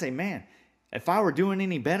 And I say, "Man, if I were doing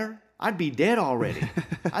any better, I'd be dead already.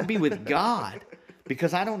 I'd be with God,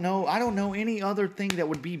 because I don't know any other thing that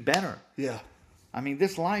would be better." Yeah. I mean,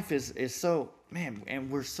 this life is so, man, and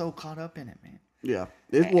we're so caught up in it, man. Yeah.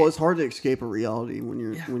 It's hard to escape a reality when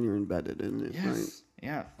you're embedded in it. Yes. Right?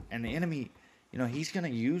 Yeah. And the enemy, he's going to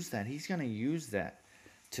use that. He's going to use that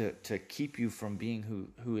to keep you from being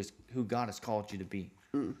who God has called you to be.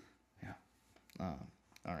 Yeah.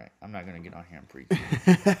 All right. I'm not going to get on here and preach.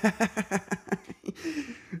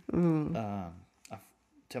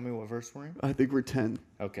 Tell me what verse we're in. I think we're 10.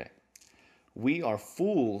 Okay. We are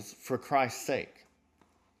fools for Christ's sake,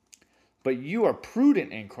 but you are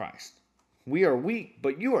prudent in Christ. We are weak,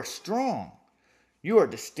 but you are strong. You are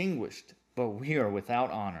distinguished, but we are without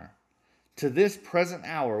honor. To this present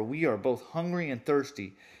hour we are both hungry and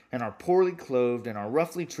thirsty, and are poorly clothed, and are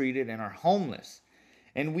roughly treated, and are homeless.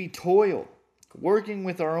 And we toil, working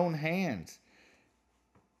with our own hands.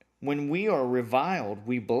 When we are reviled,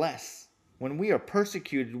 we bless. When we are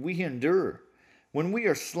persecuted, we endure. When we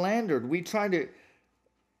are slandered, we try to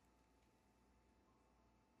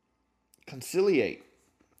conciliate.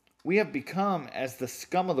 We have become as the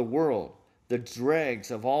scum of the world, the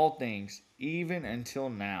dregs of all things, even until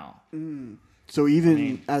now. So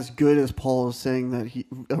even as good as Paul is saying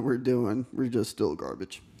that we're doing, we're just still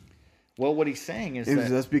garbage. Well, what he's saying is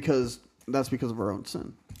that's because of our own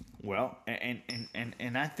sin. Well,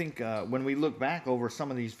 and I think when we look back over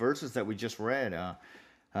some of these verses that we just read,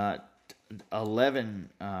 11,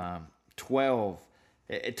 12,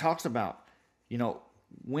 it talks about,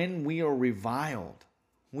 when we are reviled,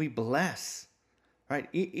 we bless, right?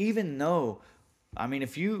 Even though, I mean,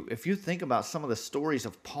 if you think about some of the stories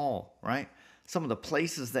of Paul, right? Some of the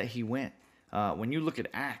places that he went, when you look at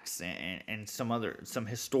Acts and some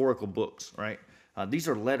historical books, right? These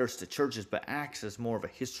are letters to churches, but Acts is more of a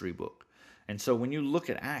history book. And so when you look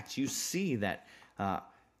at Acts, you see that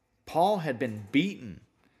Paul had been beaten.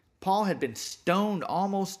 Paul had been stoned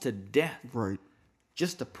almost to death. Right.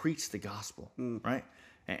 Just to preach the gospel, right?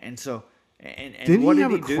 And so, And Didn't what he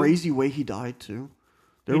did have he a do? crazy way he died too?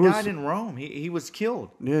 He died in Rome. He was killed.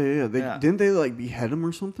 Yeah. Yeah. Didn't they like behead him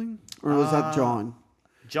or something? Or was that John?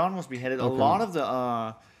 John was beheaded. A lot of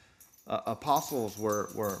the apostles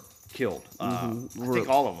were killed. I think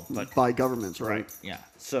all of them, but By governments, right? right, yeah.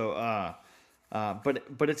 So,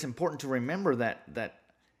 but it's important to remember that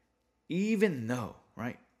even though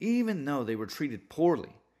they were treated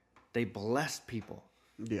poorly, they blessed people.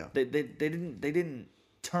 Yeah. They didn't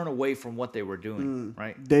turn away from what they were doing,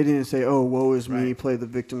 right? They didn't say, "Oh, woe is me," Right. play the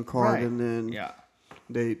victim card, Right. and then Yeah.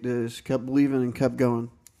 they just kept believing and kept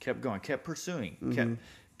going. Kept going, kept pursuing,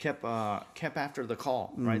 kept after the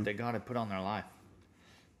call, right, that God had put on their life.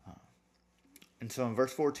 And so in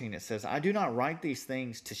verse 14 it says, "I do not write these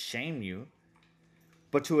things to shame you,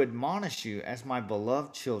 but to admonish you as my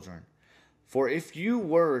beloved children. For if you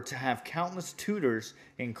were to have countless tutors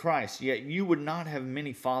in Christ, yet you would not have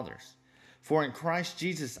many fathers. For in Christ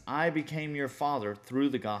Jesus I became your father through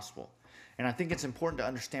the gospel." And I think it's important to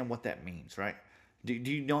understand what that means, right? Do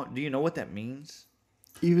you know what that means?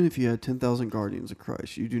 Even if you had 10,000 guardians of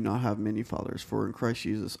Christ, you do not have many fathers. For in Christ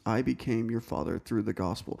Jesus, I became your father through the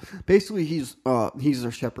gospel. Basically, he's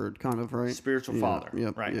their shepherd, kind of, right? Spiritual father.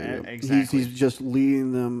 Right. Yeah. Exactly. He's just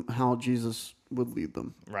leading them how Jesus would lead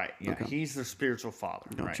them. Right. Yeah. Okay. He's the spiritual father.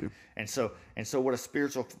 Got right. you. And so what a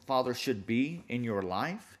spiritual father should be in your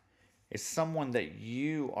life is someone that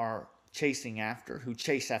you are chasing after, who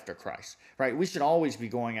chase after Christ. Right. We should always be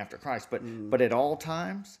going after Christ, but at all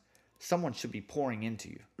times, someone should be pouring into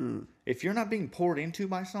you. If you're not being poured into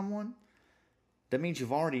by someone, that means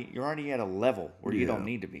you're already at a level where you don't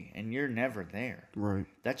need to be, and you're never there. Right.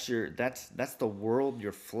 That's the world,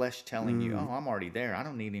 your flesh telling you, "Oh, I'm already there. I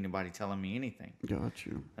don't need anybody telling me anything." Got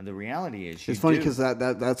you. And the reality is, It's funny because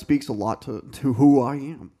that speaks a lot to who I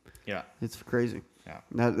am. Yeah. It's crazy. Yeah.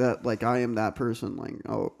 That like I am that person. Like,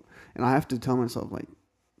 oh, and I have to tell myself, like,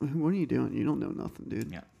 what are you doing? You don't know nothing,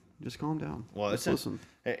 dude. Yeah. Just calm down. Well, listen.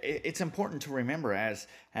 It's important to remember as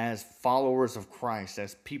followers of Christ,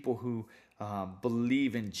 as people who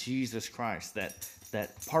believe in Jesus Christ,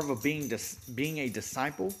 that part of being a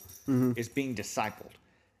disciple is being discipled,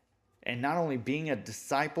 and not only being a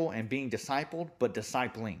disciple and being discipled, but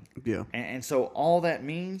discipling. Yeah. And so all that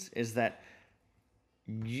means is that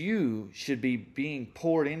you should be being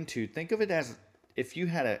poured into. Think of it as if you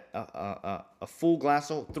had a full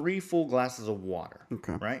glass, 3 full glasses of water,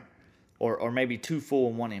 Okay. right? Or maybe 2 full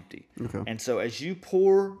and 1 empty. Okay. And so as you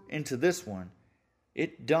pour into this one,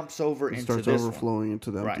 it dumps over into Starts this overflowing one.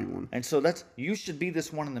 into the Right. empty one. And so you should be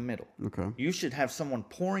this one in the middle. Okay. You should have someone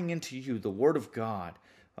pouring into you the Word of God,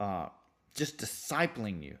 just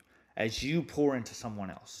discipling you as you pour into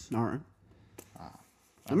someone else. All right.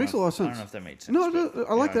 That makes a lot of sense. I don't know if that made sense. No, but,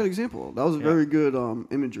 I like yeah. that example. That was a very good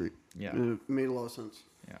imagery. Yeah. It made a lot of sense.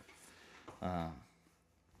 Yeah.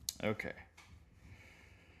 Okay.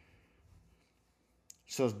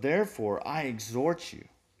 So therefore, I exhort you,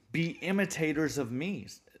 be imitators of me.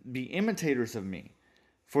 Be imitators of me.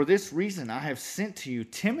 For this reason, I have sent to you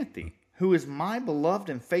Timothy, who is my beloved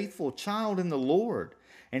and faithful child in the Lord,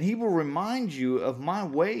 and he will remind you of my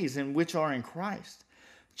ways in which are in Christ,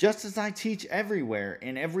 just as I teach everywhere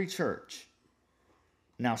in every church.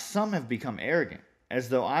 Now some have become arrogant, as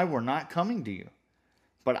though I were not coming to you.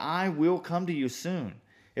 But I will come to you soon,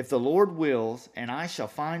 if the Lord wills, and I shall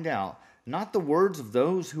find out, not the words of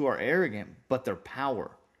those who are arrogant, but their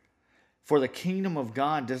power. For the kingdom of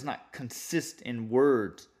God does not consist in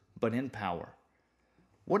words, but in power.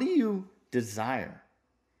 What do you desire?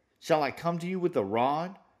 Shall I come to you with a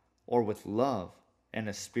rod, or with love and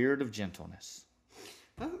a spirit of gentleness?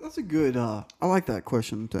 That's a good. I like that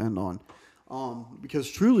question to end on,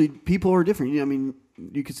 because truly people are different. I mean,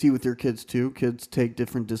 you can see with your kids too. Kids take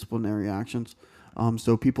different disciplinary actions.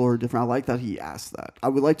 So people are different. I like that he asked that. I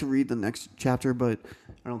would like to read the next chapter, but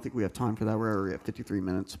I don't think we have time for that. We're already at 53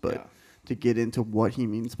 minutes, but to get into what he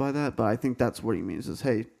means by that. But I think that's what he means is,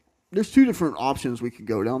 hey, there's 2 different options we could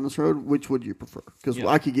go down this road. Which would you prefer? Because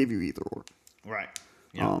I could give you either or. Right.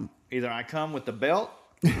 Yeah. Either I come with the belt,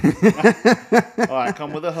 or I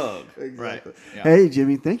come with a hug. Exactly. Right. Yeah. Hey,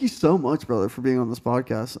 Jimmy, thank you so much, brother, for being on this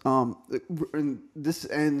podcast. And this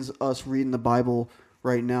ends us reading the Bible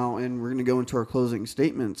right now, and we're going to go into our closing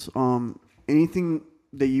statements. Anything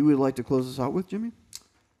that you would like to close us out with, Jimmy?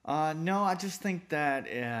 No, I just think that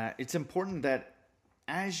it's important that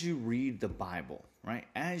as you read the Bible, right,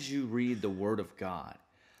 as you read the Word of God,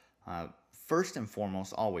 first and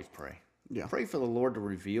foremost, always pray. Yeah. Pray for the Lord to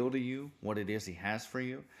reveal to you what it is He has for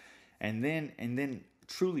you, and then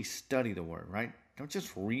truly study the Word, right? Don't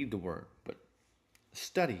just read the Word, but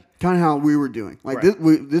study. Kind of how we were doing. Like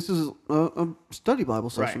Right. this is a study Bible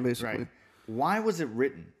session, Right, basically. right. why was it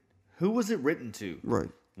written? Who was it written to? Right.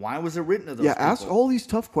 Why was it written to those people? Ask all these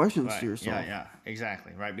tough questions Right. to yourself. Yeah,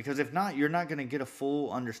 exactly. Right. Because if not, you're not going to get a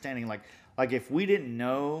full understanding. Like if we didn't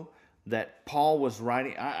know that Paul was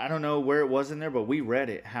writing, I don't know where it was in there, but we read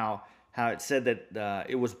it, how it said that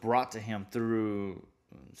it was brought to him through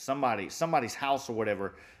somebody's house or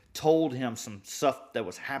whatever, told him some stuff that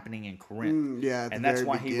was happening in Corinth. And that's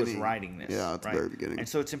why he was writing this. Yeah, at the very beginning. And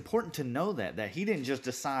so it's important to know that he didn't just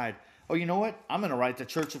decide, oh, you know what? I'm going to write the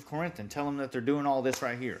Church of Corinth and tell them that they're doing all this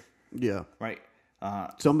right here. Yeah. Right.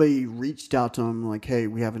 Somebody reached out to him like, hey,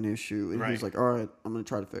 we have an issue. And Right. he's like, all right, I'm going to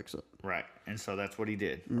try to fix it. Right. And so that's what he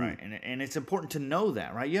did. Right. And it's important to know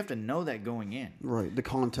that, right? You have to know that going in. Right. The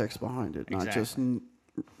context behind it. Not Exactly. just.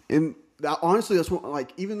 And honestly, that's what,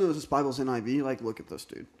 like, even though this Bible's NIV, like, look at this,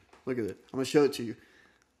 dude. Look at it. I'm going to show it to you.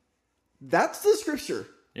 That's the scripture.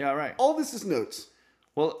 Yeah, right. All this is notes.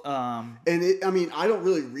 Well, And I don't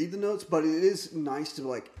really read the notes, but it is nice to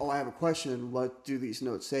like, oh, I have a question. What do these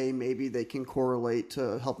notes say? Maybe they can correlate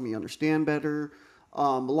to help me understand better.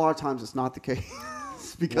 A lot of times it's not the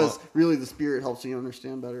case because really the Spirit helps you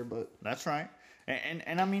understand better. But that's right.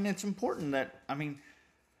 And I mean, it's important that,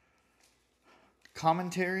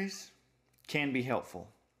 commentaries can be helpful.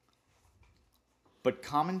 But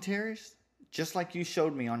commentaries, just like you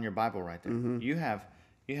showed me on your Bible right there, you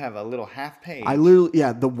have a little half page.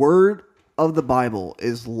 the word of the Bible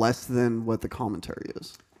is less than what the commentary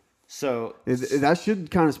is. So That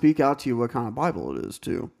should kind of speak out to you what kind of Bible it is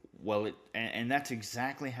too. well, and that's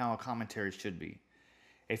exactly how a commentary should be.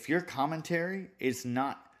 If your commentary is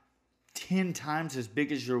not 10 times as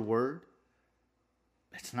big as your word,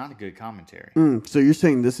 it's not a good commentary. So you're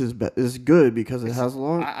saying this is good because it has a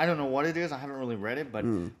lot? I don't know what it is. I haven't really read it, but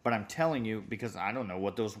I'm telling you, because I don't know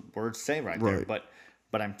what those words say right there.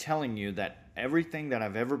 But I'm telling you that everything that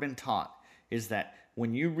I've ever been taught is that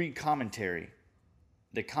when you read commentary,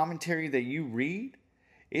 the commentary that you read,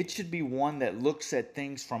 it should be one that looks at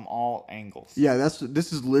things from all angles. Yeah,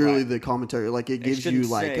 this is literally the commentary. Like it gives you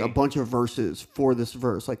like a bunch of verses for this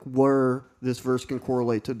verse, like where this verse can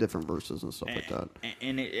correlate to different verses and stuff like that.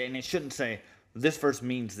 And it shouldn't say this verse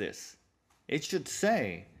means this. It should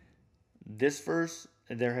say this verse.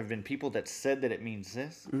 There have been people that said that it means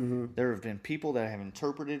this. There have been people that have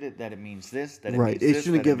interpreted it that it means this. That it means this.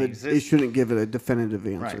 It shouldn't give it a definitive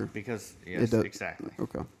answer. Right, because yes, exactly.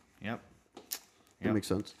 Okay. Yep. That makes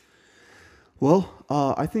sense. Well,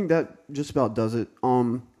 I think that just about does it.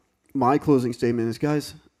 My closing statement is,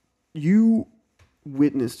 guys, you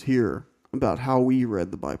witnessed here about how we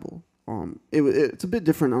read the Bible. It's a bit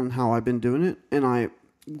different on how I've been doing it, and I'm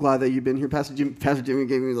glad that you've been here. Pastor Jimmy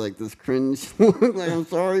gave me like this cringe look. Like, I'm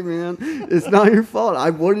sorry, man. It's not your fault.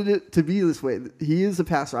 I wanted it to be this way. He is a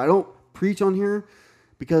pastor. I don't preach on here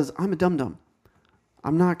because I'm a dum-dum.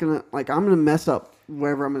 I'm going to mess up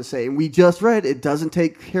whatever I'm going to say. And we just read, it doesn't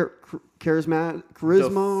take charisma. The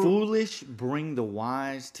foolish bring the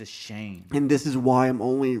wise to shame. And this is why I'm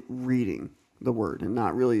only reading the word and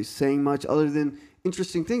not really saying much other than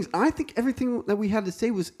interesting things. I think everything that we had to say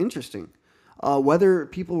was interesting. Whether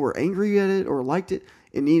people were angry at it or liked it,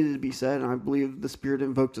 it needed to be said. And I believe the Spirit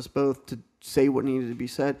invoked us both to say what needed to be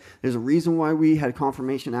said. There's a reason why we had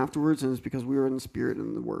confirmation afterwards, and it's because we were in the Spirit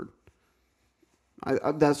and the Word.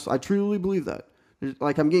 I truly believe that.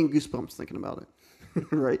 Like I'm getting goosebumps thinking about it,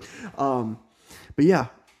 right? But yeah,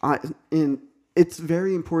 and it's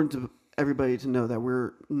very important to everybody to know that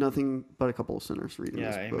we're nothing but a couple of sinners reading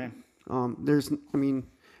this book. Amen.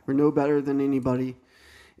 We're no better than anybody,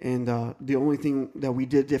 and the only thing that we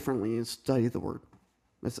did differently is study the Word.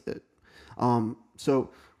 That's it.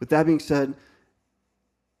 So with that being said,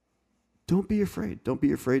 don't be afraid. Don't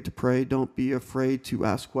be afraid to pray. Don't be afraid to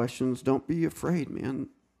ask questions. Don't be afraid, man.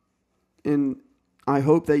 And I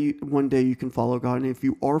hope that one day you can follow God. And if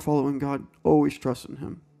you are following God, always trust in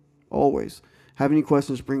Him. Always. Have any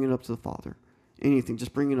questions, bring it up to the Father. Anything,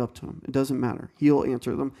 just bring it up to Him. It doesn't matter. He'll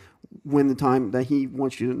answer them when the time that He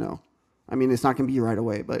wants you to know. I mean, it's not going to be right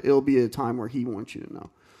away, but it'll be a time where He wants you to know.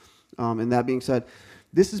 And that being said,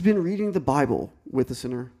 this has been Reading the Bible with the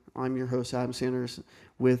Sinner. I'm your host, Adam Sanders,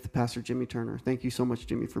 with Pastor Jimmy Turner. Thank you so much,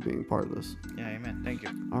 Jimmy, for being part of this. Yeah, amen. Thank you.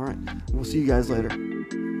 All right. We'll see you guys later.